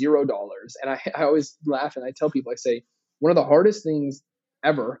had $0. And I always laugh, and I tell people, I say, one of the hardest things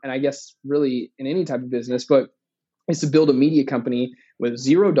ever, and I guess really in any type of business, but is to build a media company with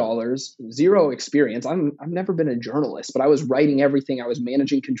 $0, zero experience. I've never been a journalist, but I was writing everything. I was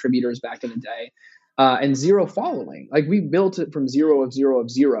managing contributors back in the day, and zero following. Like, we built it from zero,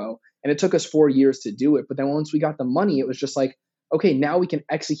 and it took us 4 years to do it. But then once we got the money, it was just like, okay, now we can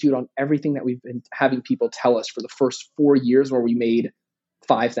execute on everything that we've been having people tell us for the first 4 years, where we made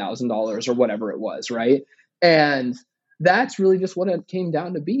 $5,000 or whatever it was, right? And that's really just what it came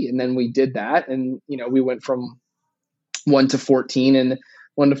down to be. And then we did that, and we went from 1 to 14 and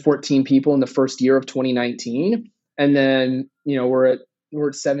 1 to 14 people in the first year of 2019. And then, we're at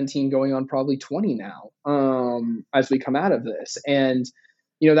 17 going on probably 20 now, as we come out of this. And,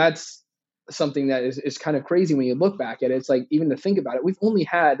 that's something that is kind of crazy when you look back at it. It's like, even to think about it, we've only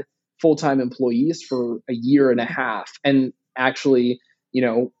had full-time employees for a year and a half. And actually,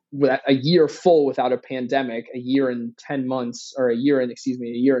 a year full without a pandemic, a year and 10 months, or a year and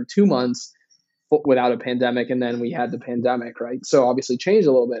 2 months without a pandemic. And then we had the pandemic, right? So obviously changed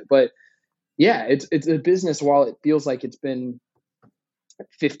a little bit, but yeah, it's a business. While it feels like it's been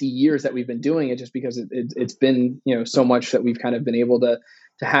 50 years that we've been doing it, just because it's been, so much that we've kind of been able to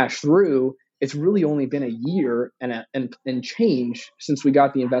hash through. It's really only been a year and change since we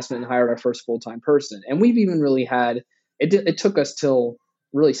got the investment and hired our first full-time person. And we've even really had, it took us till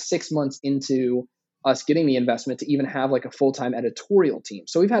really 6 months into us getting the investment to even have like a full-time editorial team.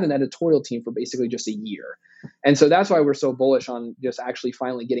 So we've had an editorial team for basically just a year. And so that's why we're so bullish on just actually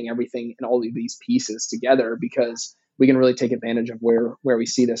finally getting everything and all of these pieces together, because we can really take advantage of where we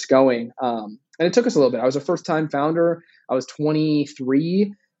see this going. And it took us a little bit. I was a first-time founder. I was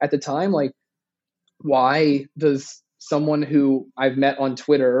 23 at the time. Like, why does someone who I've met on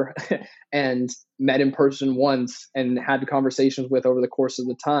Twitter and met in person once and had conversations with over the course of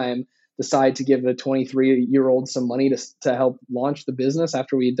the time decide to give a 23-year-old some money to help launch the business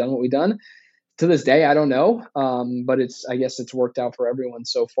after we had done what we'd done? To this day, I don't know. But I guess it's worked out for everyone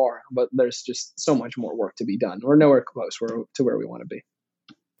so far, but there's just so much more work to be done. We're nowhere close to where we want to be.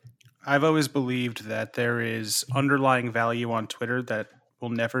 I've always believed that there is underlying value on Twitter that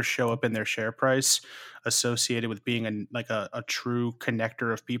will never show up in their share price, associated with being a true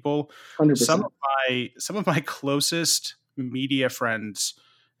connector of people. 100%. Some of my closest media friends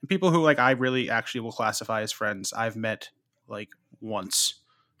and people who I really actually will classify as friends, I've met once,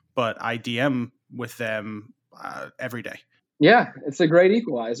 but I DM with them every day. Yeah, it's a great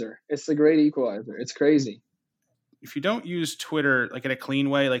equalizer. It's crazy. If you don't use Twitter in a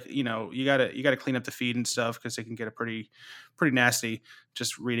clean way, you gotta clean up the feed and stuff, because it can get a pretty nasty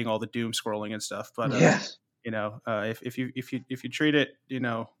just reading all the doom scrolling and stuff. But yes. If you treat it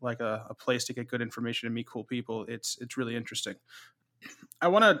like a place to get good information and meet cool people, it's really interesting. I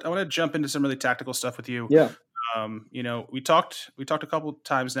want to jump into some really tactical stuff with you. Yeah. We talked a couple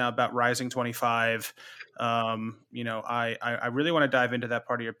times now about Rising 25. I really want to dive into that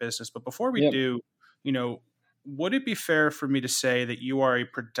part of your business, but before we do, would it be fair for me to say that you are a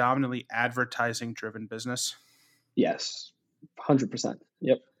predominantly advertising-driven business? Yes, 100%.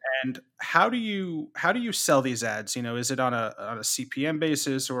 Yep. And how do you sell these ads? Is it on a CPM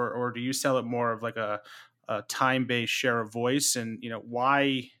basis, or do you sell it more of like a time-based share of voice? And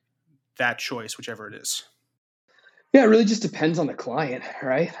why that choice, whichever it is? Yeah, it really just depends on the client,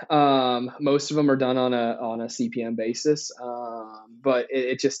 right? Most of them are done on a CPM basis, but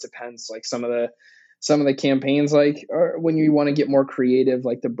it just depends. Like some of the campaigns, or when you want to get more creative,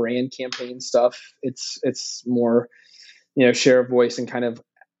 like the brand campaign stuff, it's more, share of voice and kind of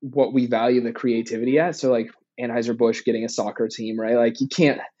what we value the creativity at. So like Anheuser-Busch getting a soccer team, right? Like you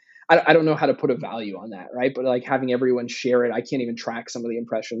can't, I don't know how to put a value on that, right? But like having everyone share it, I can't even track some of the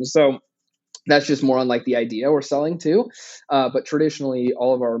impressions. So that's just more on the idea we're selling to. But traditionally,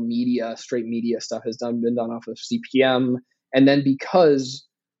 all of our straight media stuff has been done off of CPM. And then because,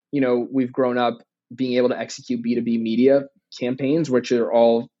 we've grown up being able to execute B2B media campaigns, which are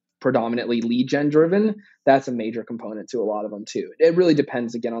all predominantly lead gen driven, that's a major component to a lot of them too. It really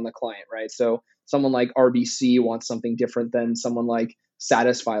depends again on the client, right? So someone like RBC wants something different than someone like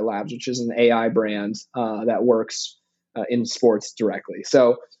Satisfy Labs, which is an AI brand that works in sports directly.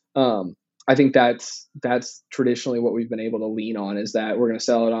 So I think that's traditionally what we've been able to lean on, is that we're going to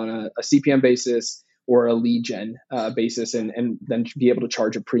sell it on a CPM basis or a lead gen basis, and then be able to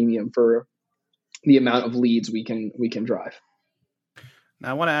charge a premium for the amount of leads we can drive. Now,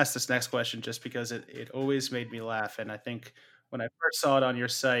 I want to ask this next question just because it always made me laugh. And I think when I first saw it on your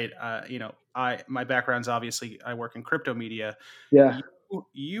site, my background's obviously, I work in crypto media. Yeah.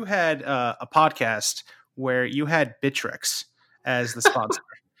 You had a podcast where you had Bittrex as the sponsor.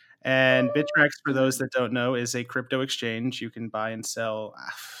 And Bittrex, for those that don't know, is a crypto exchange. You can buy and sell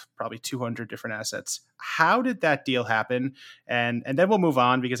probably 200 different assets. How did that deal happen? And then we'll move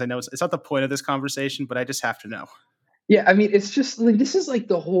on, because I know it's not the point of this conversation, but I just have to know. Yeah, I mean, it's just this is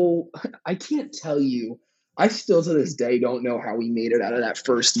the whole. I can't tell you. I still to this day don't know how we made it out of that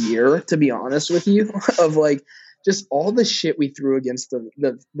first year, to be honest with you, of just all the shit we threw against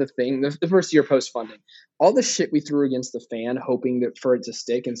the first year post funding, all the shit we threw against the fan, hoping for it to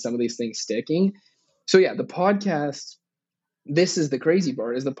stick, and some of these things sticking. So yeah, the podcast this is the crazy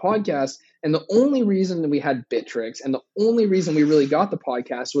part, is the podcast. And the only reason that we had Bittrex and the only reason we really got the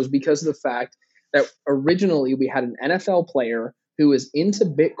podcast was because of the fact that originally we had an NFL player who was into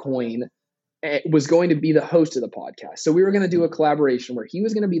Bitcoin and was going to be the host of the podcast. So we were going to do a collaboration where he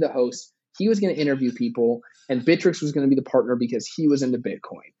was going to be the host, he was going to interview people, and Bittrex was going to be the partner because he was into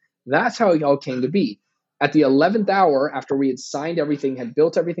Bitcoin. That's how it all came to be. At the 11th hour, after we had signed everything, had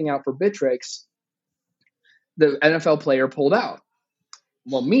built everything out for Bittrex, the NFL player pulled out.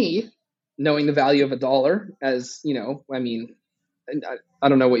 Well, me, knowing the value of a dollar, as you know, I mean, I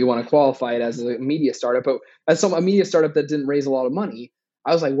don't know what you want to qualify it as a media startup, but as a media startup that didn't raise a lot of money,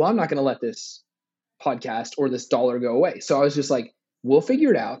 I was like, well, I'm not going to let this podcast or this dollar go away. So I was just like, we'll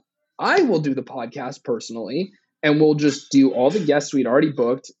figure it out. I will do the podcast personally, and we'll just do all the guests we'd already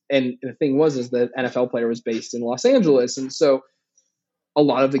booked. And the thing is the NFL player was based in Los Angeles. And so a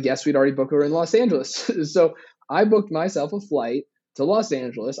lot of the guests we'd already booked were in Los Angeles. So I booked myself a flight to Los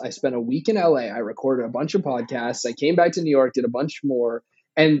Angeles. I spent a week in LA. I recorded a bunch of podcasts. I came back to New York, did a bunch more.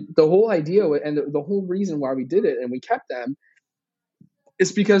 And the whole idea and the whole reason why we did it and we kept them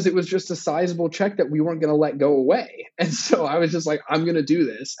is because it was just a sizable check that we weren't going to let go away. And so I was just like, I'm going to do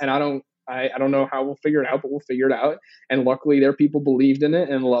this. And I don't know how we'll figure it out, but we'll figure it out. And luckily their people believed in it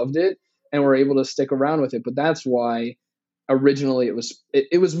and loved it and were able to stick around with it. But that's why originally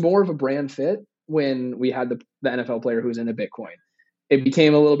it was more of a brand fit when we had the NFL player who was into Bitcoin. It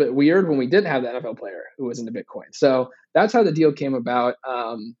became a little bit weird when we didn't have the NFL player who was into Bitcoin. So that's how the deal came about.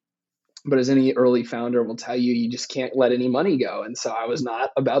 But as any early founder will tell you, you just can't let any money go. And so I was not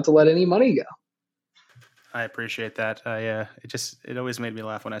about to let any money go. I appreciate that. It always made me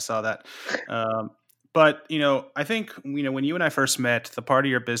laugh when I saw that. But, I think, when you and I first met, the part of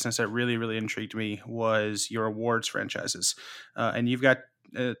your business that really, really intrigued me was your awards franchises. And you've got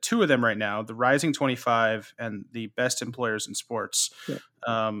two of them right now, the Rising 25 and the Best Employers in Sports.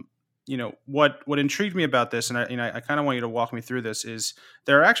 Yeah. What intrigued me about this, and I kind of want you to walk me through this, is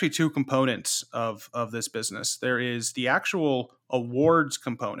there are actually two components of this business. There is the actual awards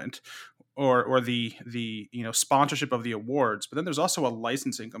component, or the sponsorship of the awards, but then there's also a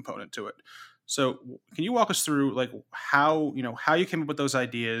licensing component to it. So can you walk us through like how you came up with those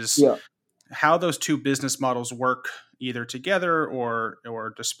ideas, yeah, how those two business models work either together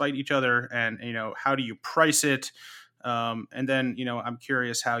or despite each other, and how do you price it? And then I'm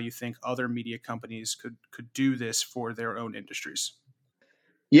curious how you think other media companies could do this for their own industries.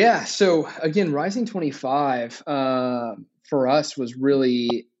 Yeah. So again, Rising 25 for us was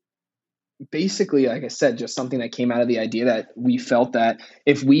really basically, like I said, just something that came out of the idea that we felt that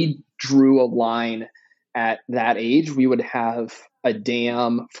if we drew a line at that age, we would have a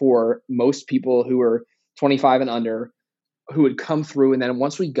dam for most people who were 25 and under who would come through. And then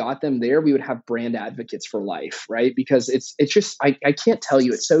once we got them there, we would have brand advocates for life, right? Because it's just, I can't tell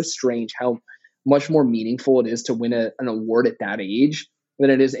you, it's so strange how much more meaningful it is to win an award at that age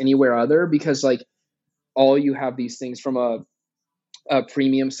than it is anywhere other, because like all you have these things from a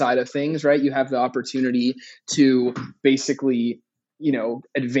premium side of things, right? You have the opportunity to basically,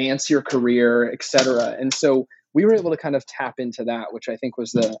 advance your career, et cetera. And so we were able to kind of tap into that, which I think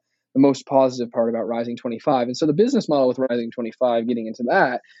was the most positive part about Rising 25. And so the business model with Rising 25, getting into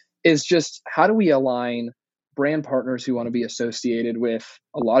that, is just how do we align brand partners who want to be associated with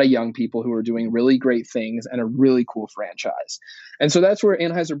a lot of young people who are doing really great things and a really cool franchise. And so that's where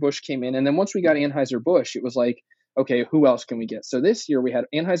Anheuser-Busch came in. And then once we got Anheuser-Busch, it was like, okay, who else can we get? So this year we had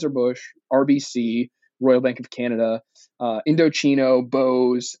Anheuser-Busch, RBC, Royal Bank of Canada, Indochino,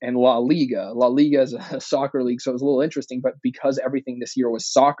 Bose, and La Liga. La Liga is a soccer league, so it was a little interesting, but because everything this year was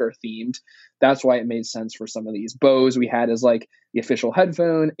soccer themed, that's why it made sense for some of these. Bose we had as like the official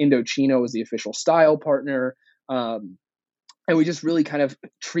headphone, Indochino was the official style partner, and we just really kind of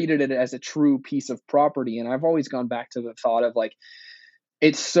treated it as a true piece of property. And I've always gone back to the thought of like,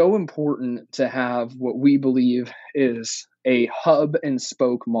 it's so important to have what we believe is a hub and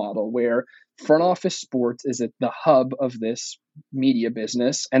spoke model where front office sports is at the hub of this media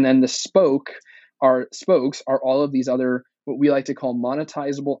business. And then the spokes are all of these other, what we like to call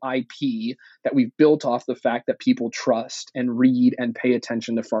monetizable IP that we've built off the fact that people trust and read and pay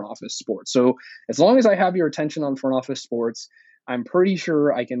attention to front office sports. So as long as I have your attention on front office sports, I'm pretty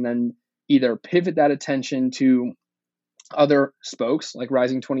sure I can then either pivot that attention to other spokes like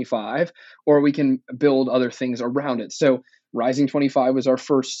Rising 25, or we can build other things around it. So Rising 25 was our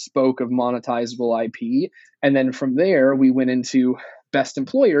first spoke of monetizable IP. And then from there, we went into Best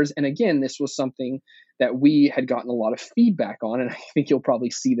Employers. And again, this was something that we had gotten a lot of feedback on. And I think you'll probably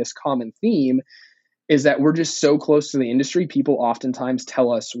see this common theme is that we're just so close to the industry. People oftentimes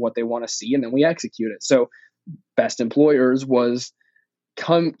tell us what they want to see and then we execute it. So Best Employers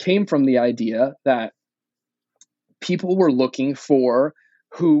came from the idea that people were looking for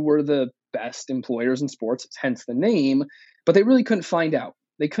who were the best employers in sports, hence the name, but they really couldn't find out.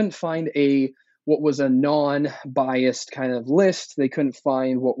 They couldn't find what was a non-biased kind of list. They couldn't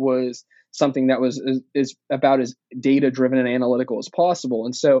find what was something that was is about as data-driven and analytical as possible.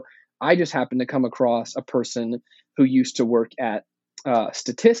 And so I just happened to come across a person who used to work at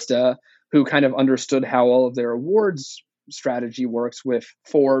Statista, who kind of understood how all of their awards strategy works with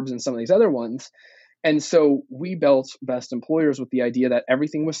Forbes and some of these other ones. And so we built Best Employers with the idea that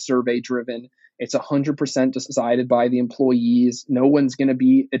everything was survey driven. It's 100% decided by the employees. No one's going to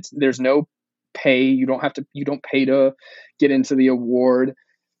be, there's no pay. You don't pay to get into the award.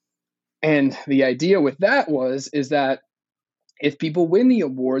 And the idea with that is that if people win the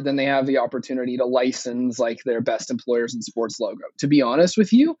award, then they have the opportunity to license like their Best Employers in Sports logo. To be honest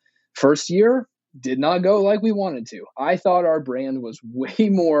with you, first year did not go like we wanted to. I thought our brand was way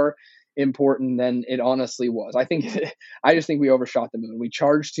more important than it honestly was. I just think we overshot the moon. We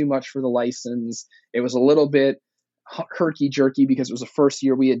charged too much for the license. It was a little bit herky jerky because it was the first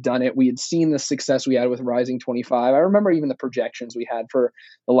year we had done it. We had seen the success we had with Rising 25. I remember even the projections we had for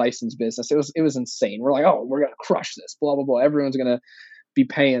the license business. It was insane. We're like, oh, we're going to crush this, blah, blah, blah. Everyone's going to be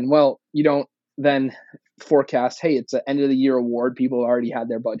paying. Well, you don't then forecast, hey, it's an end of the year award. People already had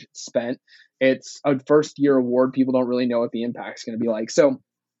their budget spent. It's a first year award. People don't really know what the impact's going to be like. So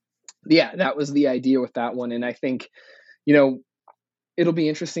yeah, that was the idea with that one. And I think, it'll be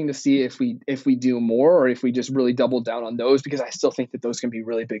interesting to see if we do more or if we just really double down on those, because I still think that those can be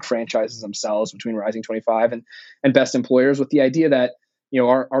really big franchises themselves between Rising 25 and Best Employers, with the idea that,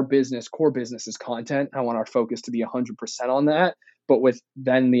 our core business is content. I want our focus to be 100% on that. But with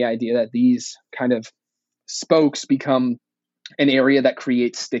then the idea that these kind of spokes become an area that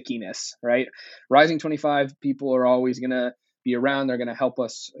creates stickiness, right? Rising 25 people are always going to be around. They're going to help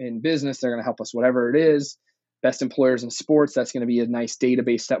us in business. They're going to help us whatever it is. Best Employers in Sports, that's going to be a nice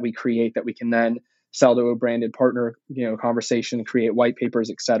database that we create that we can then sell to a branded partner, conversation, create white papers,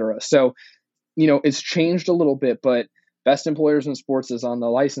 etc. So, it's changed a little bit, but Best Employers in Sports is on the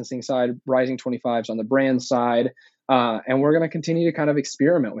licensing side, Rising 25 is on the brand side. And we're going to continue to kind of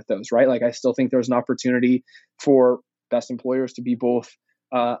experiment with those, right? Like I still think there's an opportunity for Best Employers to be both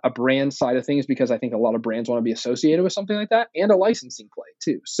a brand side of things, because I think a lot of brands want to be associated with something like that, and a licensing play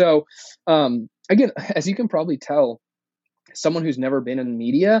too. So again, as you can probably tell, someone who's never been in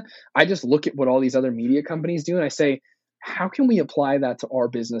media, I just look at what all these other media companies do and I say, how can we apply that to our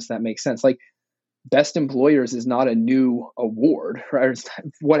business that makes sense? Like Best Employers is not a new award, right? It's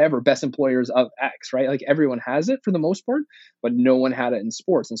whatever, Best Employers of X, right? Like everyone has it for the most part, but no one had it in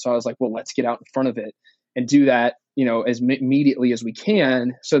sports. And so I was like, well, let's get out in front of it and do that, as immediately as we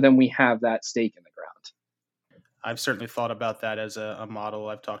can. So then we have that stake in the ground. I've certainly thought about that as a model.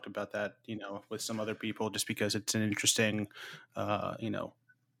 I've talked about that, with some other people, just because it's an interesting,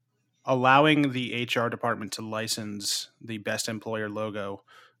 allowing the HR department to license the Best Employer logo.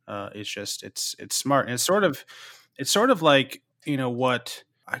 It's smart. And it's sort of like, what,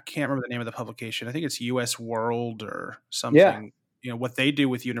 I can't remember the name of the publication. I think it's US World or something, what they do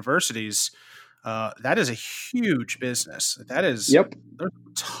with universities. That is a huge business. There's a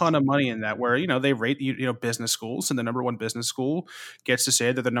ton of money in that, where, they rate, business schools, and the number one business school gets to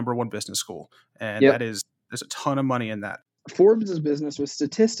say they're the number one business school. And there's a ton of money in that. Forbes' business with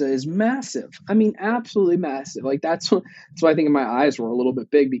Statista is massive. I mean, absolutely massive. Like that's why I think my eyes were a little bit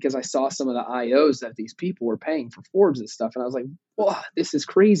big, because I saw some of the IOs that these people were paying for Forbes and stuff. And I was like, whoa, this is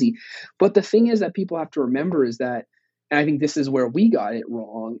crazy. But the thing is that people have to remember is that, and I think this is where we got it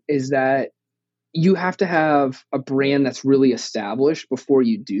wrong, is that you have to have a brand that's really established before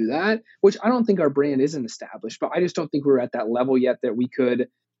you do that, which I don't think our brand isn't established, but I just don't think we're at that level yet that we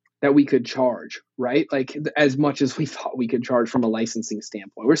could charge, right? Like as much as we thought we could charge from a licensing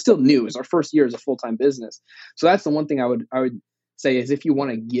standpoint. We're still new. It's our first year as a full-time business. So that's the one thing I would say is, if you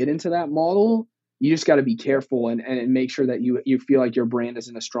want to get into that model, you just got to be careful and make sure that you feel like your brand is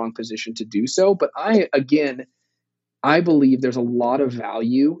in a strong position to do so. But I believe there's a lot of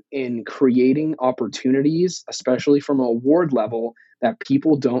value in creating opportunities, especially from an award level, that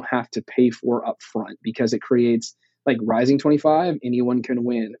people don't have to pay for up front, because it creates, like Rising 25, anyone can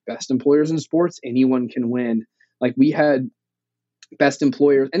win. Best Employers in Sports, anyone can win. Like we had Best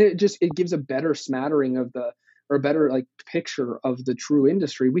Employers, and it gives a better smattering of or a better like picture of the true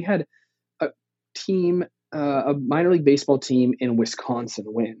industry. We had a team, a minor league baseball team in Wisconsin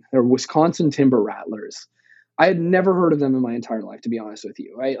win. They're Wisconsin Timber Rattlers. I had never heard of them in my entire life, to be honest with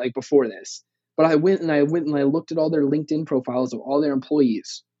you, right? Like before this. But I went and I looked at all their LinkedIn profiles of all their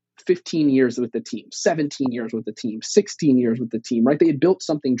employees. 15 years with the team, 17 years with the team, 16 years with the team, right? They had built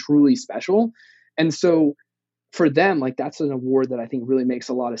something truly special. And so for them, like that's an award that I think really makes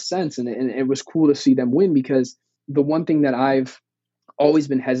a lot of sense. And it was cool to see them win, because the one thing that I've always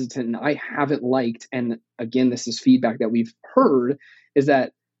been hesitant and I haven't liked, and again, this is feedback that we've heard, is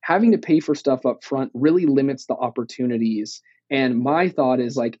that having to pay for stuff up front really limits the opportunities. And my thought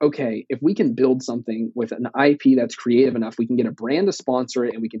is like, okay, if we can build something with an IP that's creative enough, we can get a brand to sponsor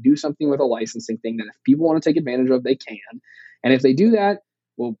it, and we can do something with a licensing thing that if people want to take advantage of, they can. And if they do that,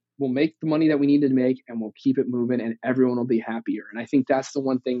 we'll make the money that we need to make, and we'll keep it moving, and everyone will be happier. And I think that's the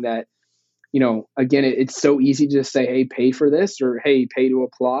one thing that, again, it's so easy to just say, hey, pay for this, or hey, pay to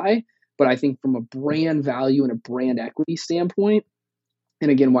apply. But I think from a brand value and a brand equity standpoint, and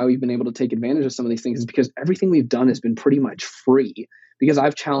again, why we've been able to take advantage of some of these things is because everything we've done has been pretty much free, because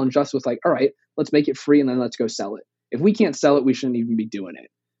I've challenged us with like, all right, let's make it free and then let's go sell it. If we can't sell it, we shouldn't even be doing it.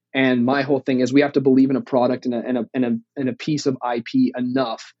 And my whole thing is we have to believe in a product and a piece of IP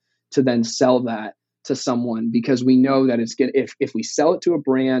enough to then sell that to someone, because we know that it's good. If we sell it to a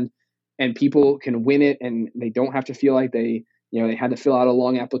brand and people can win it and they don't have to feel like they had to fill out a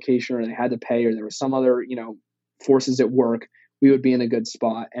long application, or they had to pay, or there was some other, forces at work, we would be in a good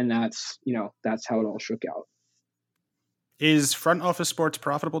spot. And that's how it all shook out. Is front office sports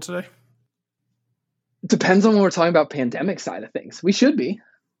profitable today? Depends on when we're talking about pandemic side of things. We should be.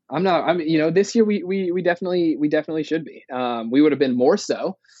 This year we definitely should be. We would have been more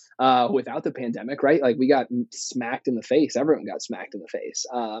so without the pandemic, right? Like we got smacked in the face. Everyone got smacked in the face.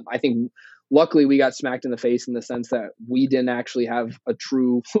 I think luckily we got smacked in the face in the sense that we didn't actually have a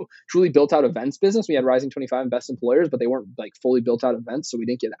truly built out events business. We had Rising 25 and Best Employers, but they weren't like fully built out events. So we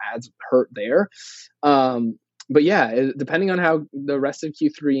didn't get ads hurt there. But yeah, depending on how the rest of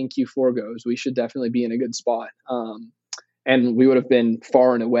Q3 and Q4 goes, we should definitely be in a good spot. And we would have been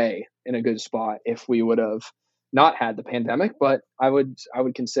far and away in a good spot if we would have not had the pandemic. But I would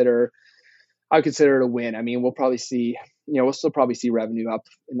consider it a win. I mean, we'll probably see, we'll still probably see revenue up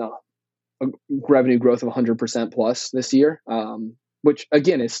in the revenue growth of 100% plus this year, which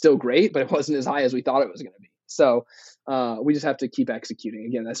again is still great, but it wasn't as high as we thought it was going to be. So we just have to keep executing.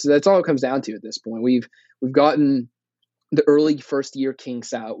 Again, that's all it comes down to at this point. We've gotten the early first year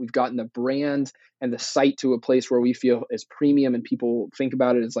kinks out. We've gotten the brand and the site to a place where we feel is premium, and people think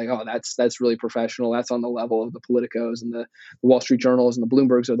about it as like, oh, that's really professional. That's on the level of the Politicos and the Wall Street Journals and the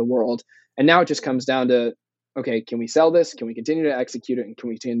Bloombergs of the world. And now it just comes down to, okay, can we sell this? Can we continue to execute it? And can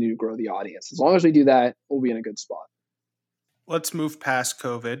we continue to grow the audience? As long as we do that, we'll be in a good spot. Let's move past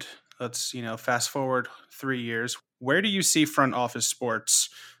COVID. Let's, fast forward 3 years. Where do you see front office sports?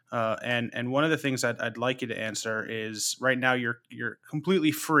 And one of the things I'd like you to answer is right now you're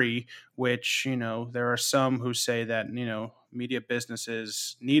completely free, which, there are some who say that, media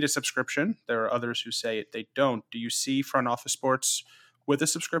businesses need a subscription. There are others who say they don't. Do you see front office sports with a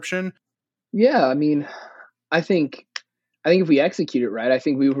subscription? Yeah. I mean, I think if we execute it right, I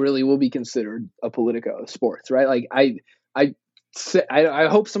think we really will be considered a Politico of sports, right? Like I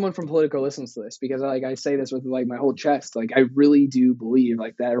hope someone from Politico listens to this, because like I say this with like my whole chest. Like I really do believe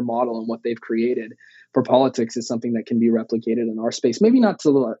like their model and what they've created for politics is something that can be replicated in our space. Maybe not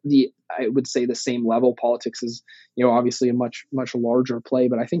to I would say the same level. Politics is, obviously a much larger play,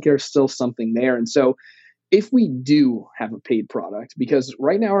 but I think there's still something there. And so if we do have a paid product, because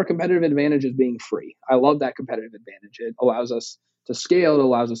right now our competitive advantage is being free. I love that competitive advantage. It allows us to scale. It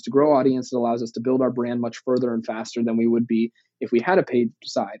allows us to grow audience. It allows us to build our brand much further and faster than we would be if we had a paid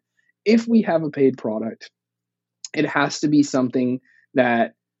side. If we have a paid product, it has to be something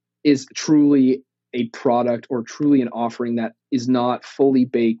that is truly a product or truly an offering that is not fully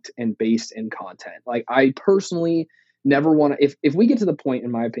baked and based in content. Like I personally never want to, if we get to the point, in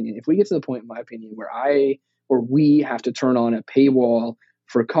my opinion, where we have to turn on a paywall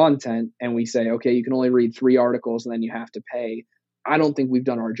for content and we say, okay, you can only read 3 articles and then you have to pay, I don't think we've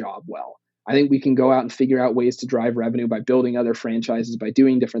done our job well. I think we can go out and figure out ways to drive revenue by building other franchises, by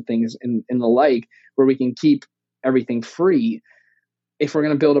doing different things and the like, where we can keep everything free. If we're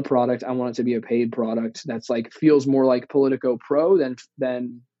going to build a product, I want it to be a paid product that's like feels more like Politico Pro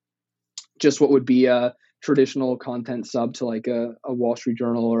than just what would be a traditional content sub to like a Wall Street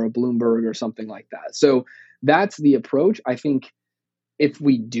Journal or a Bloomberg or something like that. So that's the approach. I think if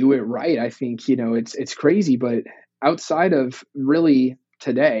we do it right, I think, it's crazy, but outside of really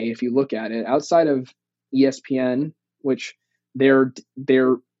today, if you look at it, outside of ESPN, which their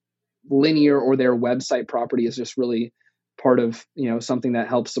linear or their website property is just really part of, something that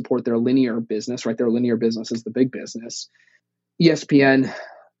helps support their linear business, right? Their linear business is the big business. ESPN,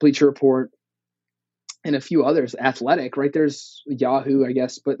 Bleacher Report, and a few others. Athletic, right? There's Yahoo, I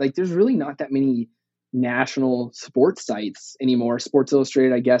guess, but like there's really not that many national sports sites anymore. Sports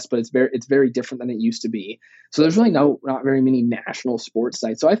Illustrated, I guess, but it's very different than it used to be. So there's really not very many national sports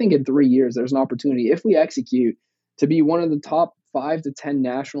sites. So I think in 3 years there's an opportunity, if we execute, to be one of the top 5 to 10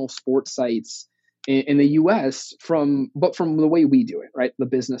 national sports sites in the US from the way we do it, right? The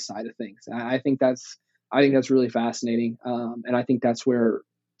business side of things. I think that's really fascinating. And I think that's where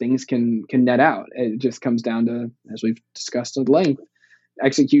things can net out. It just comes down to, as we've discussed at length,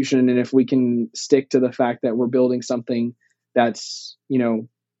 execution. And if we can stick to the fact that we're building something that's,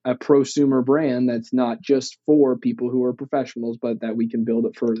 a prosumer brand that's not just for people who are professionals, but that we can build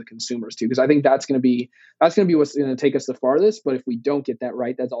it for the consumers too. Because I think that's going to be what's going to take us the farthest. But if we don't get that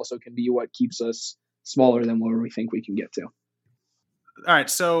right, that also can be what keeps us smaller than where we think we can get to. All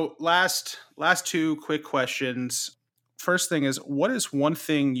right. So last 2 quick questions. First thing is, what is one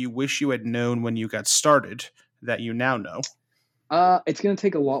thing you wish you had known when you got started that you now know? It's going to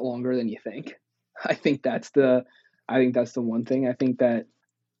take a lot longer than you think. I think that's the one thing. I think that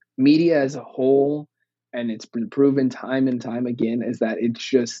media as a whole, and it's been proven time and time again, is that it's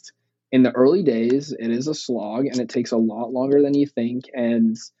just, in the early days, it is a slog and it takes a lot longer than you think.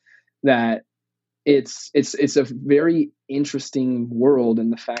 And that it's a very interesting world, in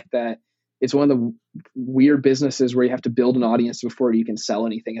the fact that it's one of the weird businesses where you have to build an audience before you can sell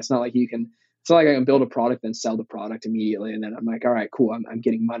anything. It's not like I can build a product and sell the product immediately, and then I'm like, all right, cool, I'm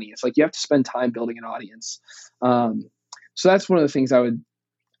getting money. It's like you have to spend time building an audience. So that's one of the things I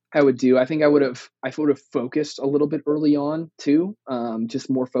would do. I think I would have focused a little bit early on too, just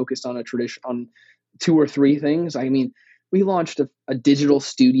more focused on on 2 or 3 things. I mean, we launched a digital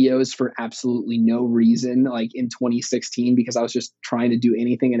studios for absolutely no reason, like in 2016, because I was just trying to do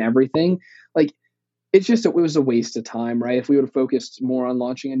anything and everything. Like, it was a waste of time, right? If we would have focused more on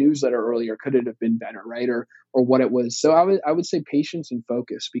launching a newsletter earlier, could it have been better, right? Or what it was. So I would say patience and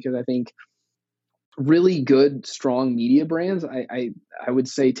focus, because I think really good, strong media brands, I would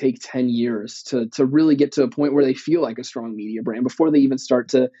say, take 10 years to really get to a point where they feel like a strong media brand before they even start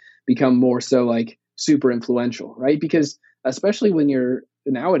to become more so like super influential, right? Because especially when you're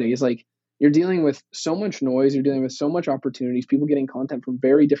nowadays, like, you're dealing with so much noise, you're dealing with so much opportunities, people getting content from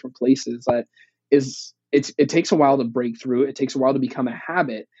very different places, that it takes a while to break through. It takes a while to become a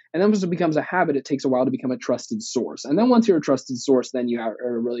habit. And then once it becomes a habit, it takes a while to become a trusted source. And then once you're a trusted source, then you are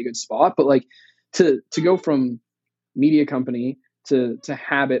a really good spot. But like, to go from media company to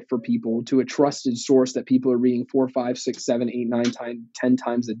habit for people to a trusted source that people are reading 4, 5, 6, 7, 8, 9, 10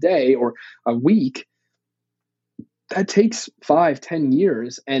 times a day or a week, that takes 5, 10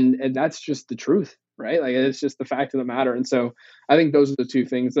 years. And that's just the truth, right? Like, it's just the fact of the matter. And so I think those are the 2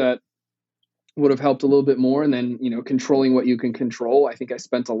 things that would have helped a little bit more. And then, controlling what you can control. I think I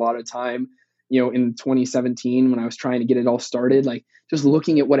spent a lot of time, in 2017 when I was trying to get it all started, like just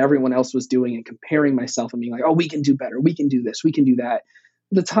looking at what everyone else was doing and comparing myself and being like, oh, we can do better. We can do this. We can do that. At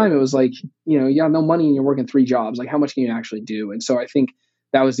the time, it was like, you have no money and you're working 3 jobs. Like, how much can you actually do? And so I think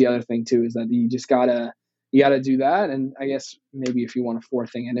that was the other thing too, is that you just gotta do that. And I guess maybe if you want a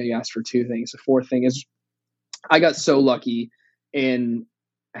 4th thing, I know you asked for 2 things. The 4th thing is, I got so lucky in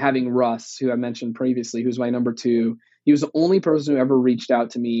having Russ, who I mentioned previously, who's my number 2. He was the only person who ever reached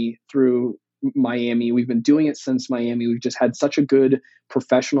out to me through Miami. We've been doing it since Miami. We've just had such a good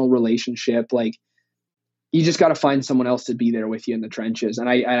professional relationship. Like, you just got to find someone else to be there with you in the trenches. And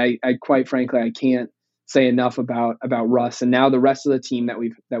I quite frankly, I can't say enough about Russ. And now the rest of the team that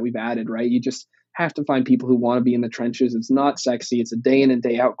we've added, right? You just have to find people who want to be in the trenches. It's not sexy. It's a day in and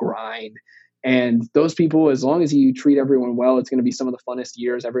day out grind. And those people, as long as you treat everyone well, it's going to be some of the funnest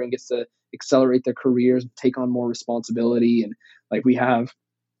years. Everyone gets to accelerate their careers, take on more responsibility. And like, we have,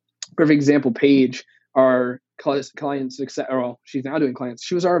 perfect example, Paige, our client success, she's now doing clients.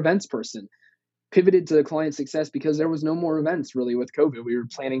 She was our events person, pivoted to client success because there was no more events really with COVID. We were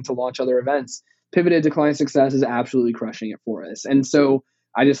planning to launch other events, pivoted to client success, is absolutely crushing it for us. And so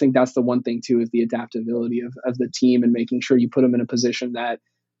I just think that's the one thing too, is the adaptability of the team and making sure you put them in a position that,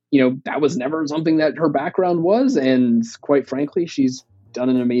 that was never something that her background was. And quite frankly, she's done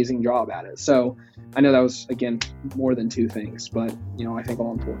an amazing job at it. So I know that was, again, more than 2 things, but, I think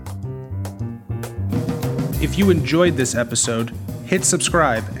all important. If you enjoyed this episode, hit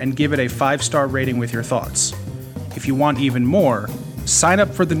subscribe and give it a 5-star rating with your thoughts. If you want even more, sign up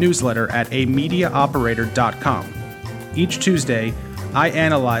for the newsletter at amediaoperator.com. Each Tuesday, I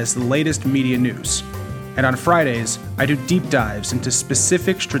analyze the latest media news. And on Fridays, I do deep dives into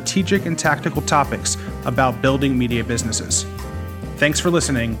specific strategic and tactical topics about building media businesses. Thanks for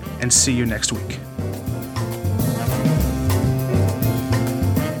listening, and see you next week.